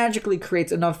spectator magically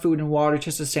creates enough food and water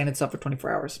to sustain itself for 24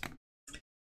 hours.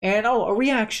 And a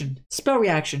reaction. Spell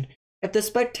reaction. If the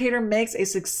spectator makes a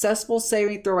successful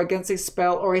saving throw against a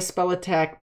spell or a spell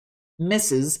attack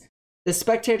misses, the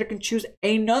spectator can choose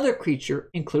another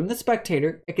creature, including the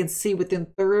spectator, it can see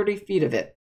within 30 feet of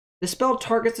it. The spell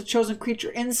targets the chosen creature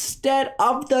instead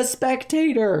of the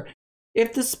spectator.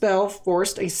 If the spell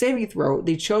forced a saving throw,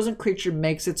 the chosen creature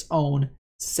makes its own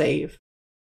save.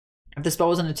 If the spell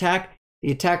was an attack,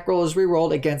 the attack roll is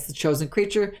rerolled against the chosen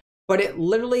creature, but it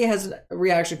literally has a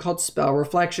reaction called Spell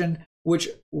Reflection, which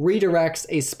redirects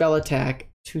a spell attack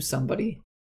to somebody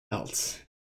else.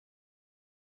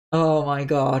 Oh my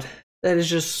god. That is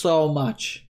just so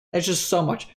much. That's just so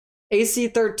much. AC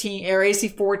 13 or AC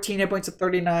 14 hit points of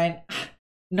 39.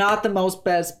 Not the most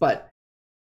best, but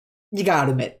you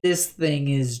gotta admit, this thing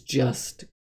is just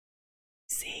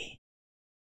crazy.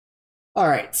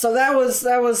 Alright, so that was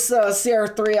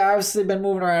CR3. I've obviously been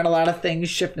moving around a lot of things,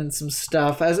 shifting some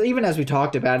stuff, even as we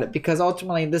talked about it, because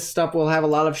ultimately this stuff will have a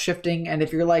lot of shifting, and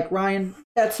if you're like, Ryan,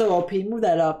 that's so OP, move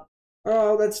that up.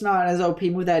 Oh, that's not as OP,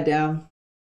 move that down.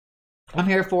 I'm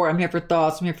here for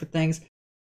thoughts, I'm here for things.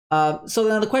 So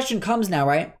then the question comes now,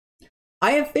 right?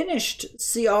 I have finished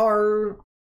CR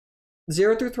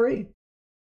 0 through 3.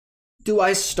 Do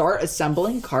I start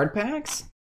assembling card packs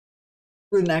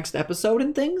for the next episode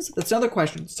and things? That's another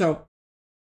question. So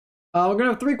we're gonna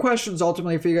have 3 questions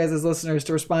ultimately for you guys as listeners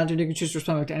to respond to. You can choose to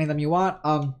respond to any of them you want.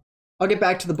 I'll get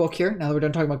back to the book here now that we're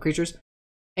done talking about creatures,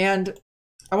 and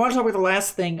I want to talk about the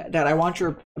last thing that I want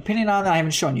your opinion on that I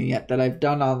haven't shown you yet, that I've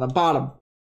done on the bottom.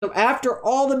 So after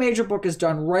all the major book is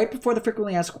done, right before the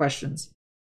frequently asked questions,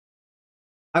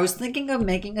 I was thinking of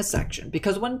making a section,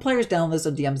 because when players download this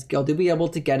on DM's Guild, you'll be able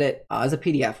to get it as a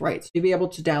PDF, right? So you'll be able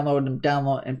to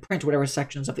download and print whatever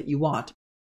sections of it you want,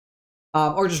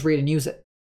 or just read and use it.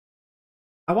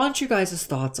 I want you guys'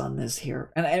 thoughts on this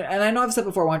here, and I know I've said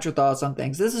before, I want your thoughts on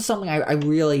things. This is something I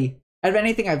really, out of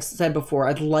anything I've said before,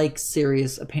 I'd like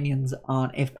serious opinions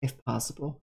on, if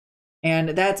possible. And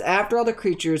that's after all the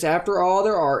creatures, after all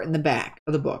there are in the back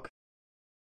of the book.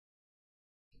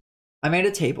 I made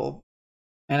a table.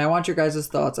 And I want your guys'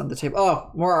 thoughts on the table. Oh,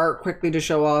 more art quickly to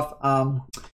show off.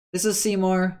 This is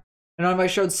Seymour. I don't know if I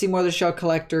showed Seymour the Shell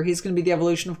Collector. He's going to be the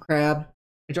evolution of Crab.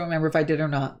 I don't remember if I did or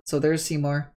not. So there's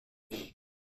Seymour.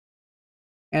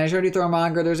 And I showed you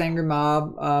Thormonger. There's Angry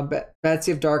Mob.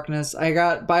 Betsy of Darkness. I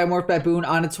got Biomorph Baboon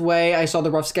on its way. I saw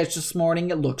the rough sketch this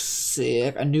morning. It looks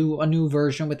sick. A new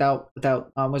version without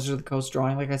Wizards of the Coast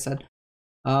drawing, like I said.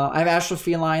 I have Astral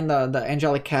Feline, the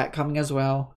Angelic Cat, coming as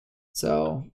well.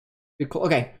 So... cool.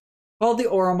 Okay, called the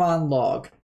Oromon Log.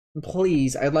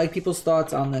 Please, I'd like people's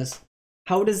thoughts on this.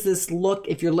 How does this look?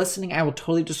 If you're listening, I will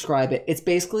totally describe it. It's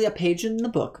basically a page in the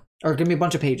book, or give me a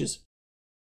bunch of pages,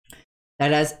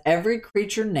 that has every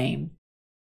creature name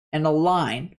and a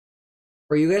line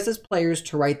for you guys as players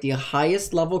to write the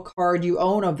highest level card you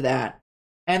own of that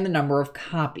and the number of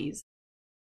copies.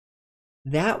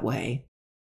 That way,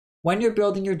 when you're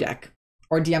building your deck,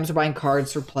 or DMs are buying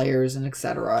cards for players and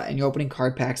etc., and you're opening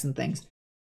card packs and things,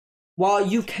 while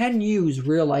you can use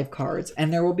real life cards,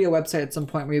 and there will be a website at some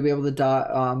point where you'll be able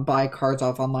to buy cards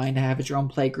off online to have at your own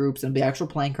play groups and be actual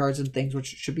playing cards and things, which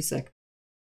should be sick.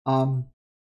 I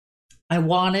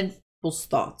wanted people's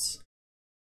thoughts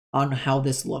on how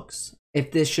this looks.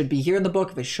 If this should be here in the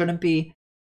book, if it shouldn't be.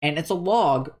 And it's a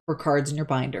log for cards in your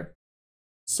binder.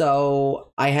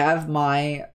 So I have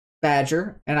my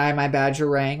Badger, and I have my Badger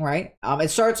Rang, right? It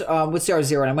starts with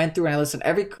CR0, and I went through and I listed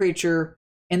every creature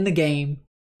in the game,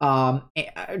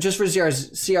 just for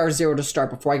CR0 to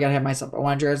start before I got ahead of myself. I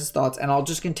wanted your guys' thoughts, and I'll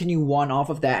just continue one off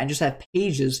of that and just have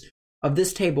pages of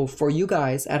this table for you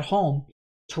guys at home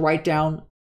to write down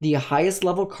the highest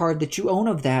level card that you own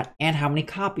of that and how many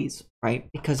copies, right?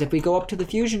 Because if we go up to the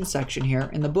fusion section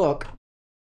here in the book,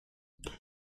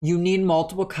 you need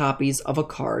multiple copies of a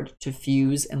card to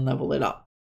fuse and level it up.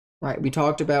 Right, we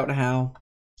talked about how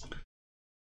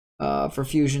for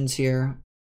fusions here,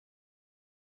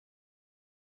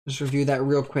 just review that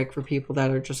real quick for people that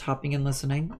are just hopping in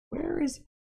listening. Where is it?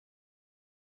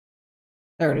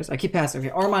 There it is. I keep passing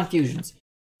here. Ormond Fusions.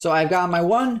 So I've got my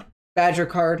 1 Badger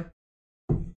card.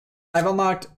 I've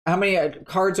unlocked, how many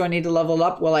cards do I need to level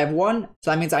up? Well, I have 1, so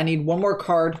that means I need 1 more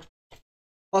card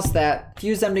plus that,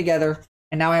 fuse them together,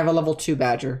 and now I have a level 2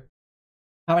 Badger.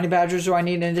 How many Badgers do I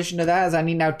need in addition to that? Is I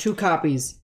need now 2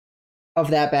 copies of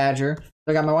that Badger.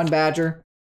 So I got my 1 Badger,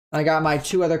 and I got my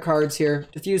 2 other cards here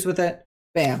to fuse with it.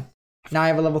 Bam. Now I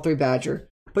have a level 3 Badger.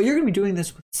 But you're going to be doing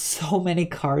this with so many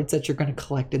cards that you're going to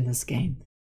collect in this game.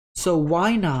 So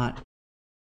why not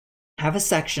have a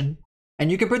section,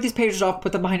 and you can print these pages off,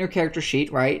 put them behind your character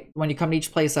sheet, right? When you come to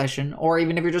each play session, or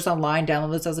even if you're just online,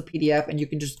 download this as a PDF, and you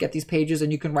can just get these pages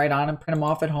and you can write on and print them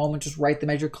off at home and just write them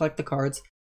as you collect the cards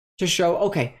to show,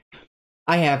 okay,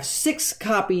 I have 6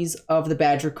 copies of the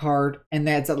Badger card, and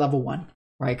that's at level 1,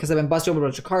 right? Because I've been busting over a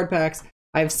bunch of card packs.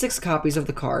 I have 6 copies of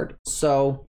the card,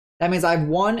 so that means I have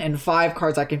 1 and 5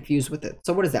 cards I can fuse with it.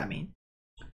 So what does that mean?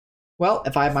 Well,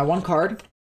 if I have my 1 card,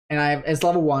 and it's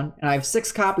level 1, and I have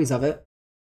 6 copies of it,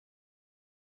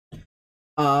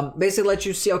 basically lets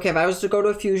you see, okay, if I was to go to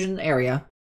a fusion area,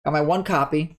 got my 1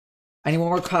 copy, I need 1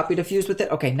 more copy to fuse with it.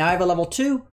 Okay, now I have a level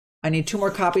 2, I need 2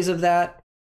 more copies of that.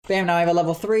 Bam, now I have a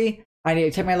level 3, I need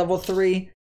to take my level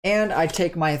 3, and I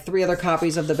take my 3 other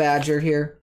copies of the Badger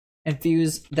here, and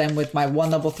fuse them with my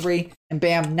 1 level 3, and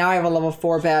bam, now I have a level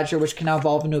 4 Badger, which can now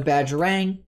evolve into a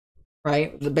Badgerang,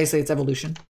 right? Basically, it's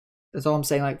evolution. That's all I'm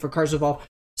saying, like, for cards to evolve.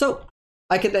 So,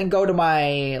 I could then go to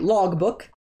my log book,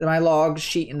 my log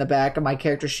sheet in the back of my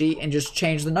character sheet, and just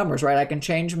change the numbers, right? I can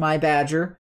change my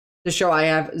Badger to show I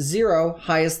have 0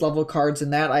 highest level cards in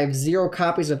that. I have 0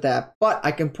 copies of that, but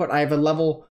I can put, I have a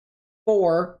level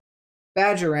 4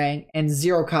 Badgerang and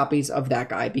 0 copies of that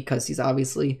guy because he's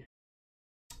obviously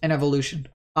an evolution.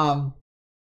 But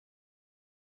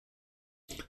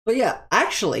yeah,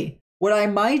 actually, what I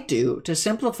might do to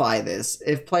simplify this,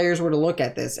 if players were to look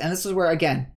at this, and this is where,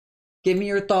 again, give me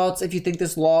your thoughts if you think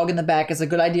this log in the back is a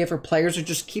good idea for players to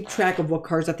just keep track of what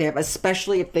cards that they have,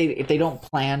 especially if they don't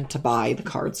plan to buy the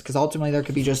cards, because ultimately there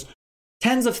could be just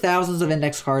tens of thousands of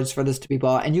index cards for this to be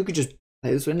bought, and you could just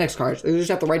play this with index cards. You just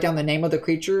have to write down the name of the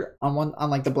creature on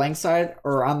like the blank side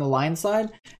or on the line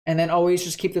side, and then always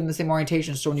just keep them the same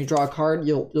orientation. So when you draw a card,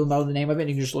 you'll know the name of it, and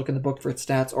you can just look in the book for its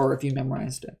stats, or if you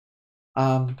memorized it.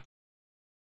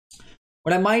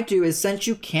 What I might do is, since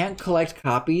you can't collect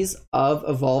copies of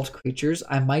evolved creatures,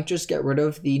 I might just get rid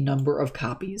of the number of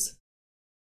copies.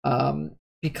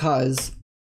 Because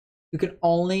you can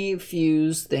only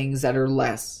fuse things that are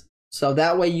less. So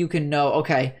that way you can know,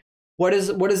 okay, what is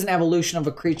an evolution of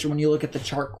a creature when you look at the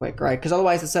chart quick, right? Because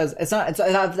otherwise it says, it's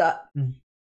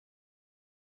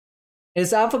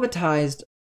alphabetized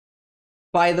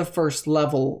by the first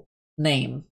level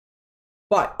name.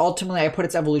 But ultimately, I put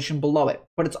its evolution below it.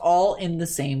 But it's all in the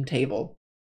same table.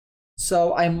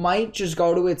 So I might just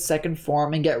go to its second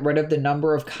form and get rid of the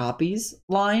number of copies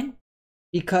line.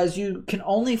 Because you can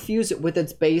only fuse it with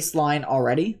its base line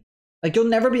already. Like, you'll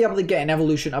never be able to get an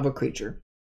evolution of a creature.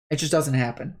 It just doesn't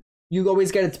happen. You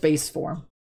always get its base form.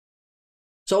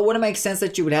 So it wouldn't make sense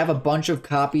that you would have a bunch of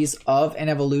copies of an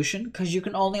evolution. Because you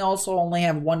can only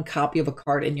have 1 copy of a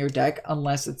card in your deck.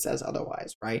 Unless it says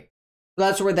otherwise, right? So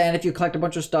that's where then, if you collect a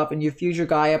bunch of stuff and you fuse your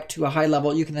guy up to a high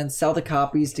level, you can then sell the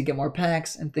copies to get more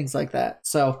packs and things like that.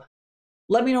 So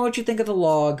let me know what you think of the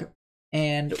log.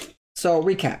 And so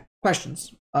recap,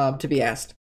 questions to be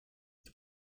asked.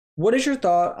 What is your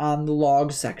thought on the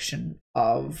log section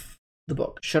of the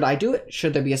book? Should I do it?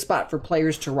 Should there be a spot for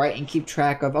players to write and keep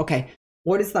track of, okay,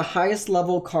 what is the highest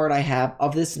level card I have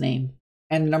of this name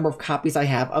and the number of copies I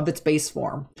have of its base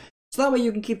form? So that way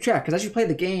you can keep track. Because as you play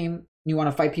the game, you want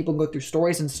to fight people and go through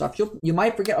stories and stuff, you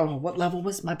might forget, oh, what level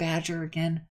was my Badger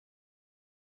again?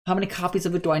 How many copies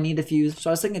of it do I need to fuse? So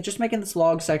I was thinking just making this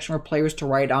log section for players to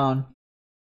write on.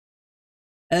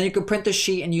 And then you can print the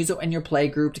sheet and use it in your play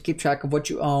group to keep track of what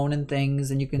you own and things.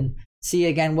 And you can see,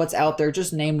 again, what's out there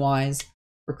just name-wise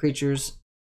for creatures.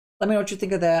 Let me know what you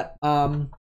think of that.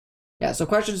 Yeah, so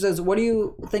question says, what do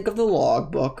you think of the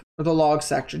log book or the log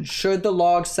section? Should the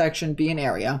log section be an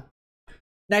area?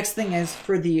 Next thing is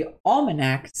for the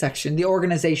almanac section, the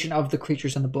organization of the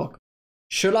creatures in the book.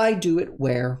 Should I do it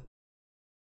where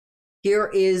here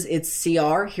is its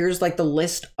CR, here's like the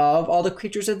list of all the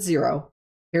creatures at 0,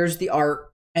 here's the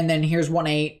art, and then here's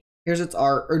 1-8, here's its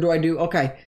art, or do I do,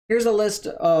 okay, here's a list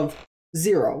of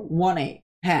 0, 1-8,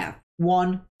 half,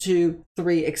 1, 2,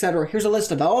 3, etc. Here's a list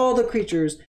of all the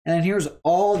creatures, and then here's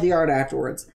all the art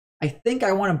afterwards. I think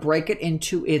I want to break it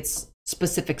into its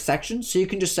specific sections, so you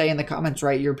can just say in the comments,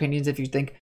 write your opinions if you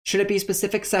think, should it be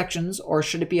specific sections or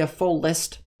should it be a full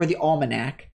list for the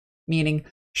almanac, meaning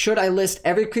should I list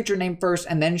every creature name first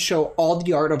and then show all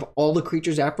the art of all the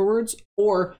creatures afterwards?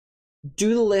 Or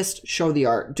do the list, show the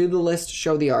art, do the list,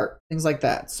 show the art, things like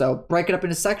that. So break it up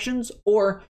into sections,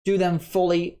 or do them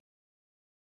fully,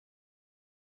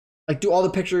 like do all the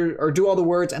pictures, or do all the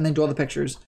words and then do all the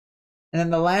pictures. And then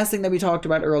the last thing that we talked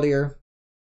about earlier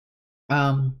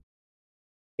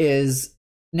is,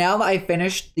 now that I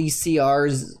finished the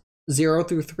CRs 0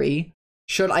 through 3,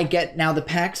 should I get now the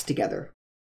packs together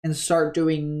and start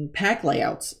doing pack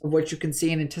layouts of what you can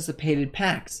see in anticipated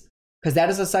packs? Because that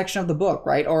is a section of the book,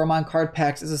 right? Oromon card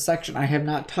packs is a section I have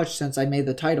not touched since I made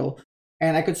the title.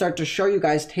 And I could start to show you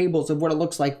guys tables of what it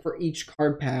looks like for each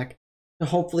card pack to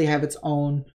hopefully have its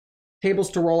own tables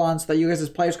to roll on, so that you guys as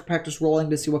players can practice rolling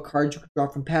to see what cards you can draw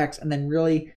from packs. And then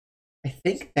really, I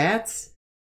think that's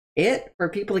it for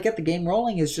people to get the game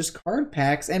rolling, is just card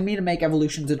packs, and me to make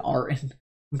evolutions and art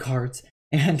and cards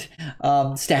and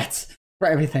stats for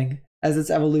everything as its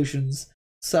evolutions.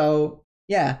 So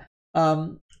yeah,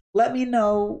 let me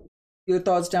know your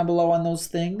thoughts down below on those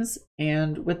things.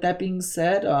 And with that being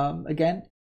said, again,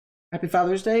 happy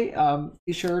Father's Day.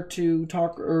 Be sure to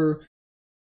talk or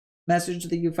message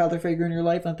the father figure in your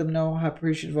life. Let them know how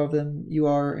appreciative of them you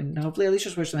are, and hopefully at least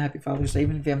just wish them happy Father's Day,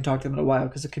 even if you haven't talked to them in a while,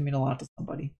 because it can mean a lot to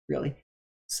somebody, really.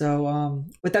 So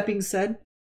with that being said,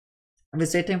 if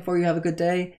it's daytime for you, have a good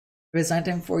day. If it's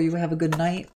nighttime for you, have a good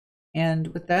night. And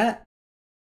with that,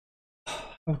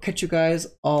 I'll catch you guys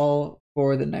all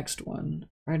for the next one.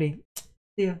 Alrighty,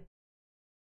 see ya.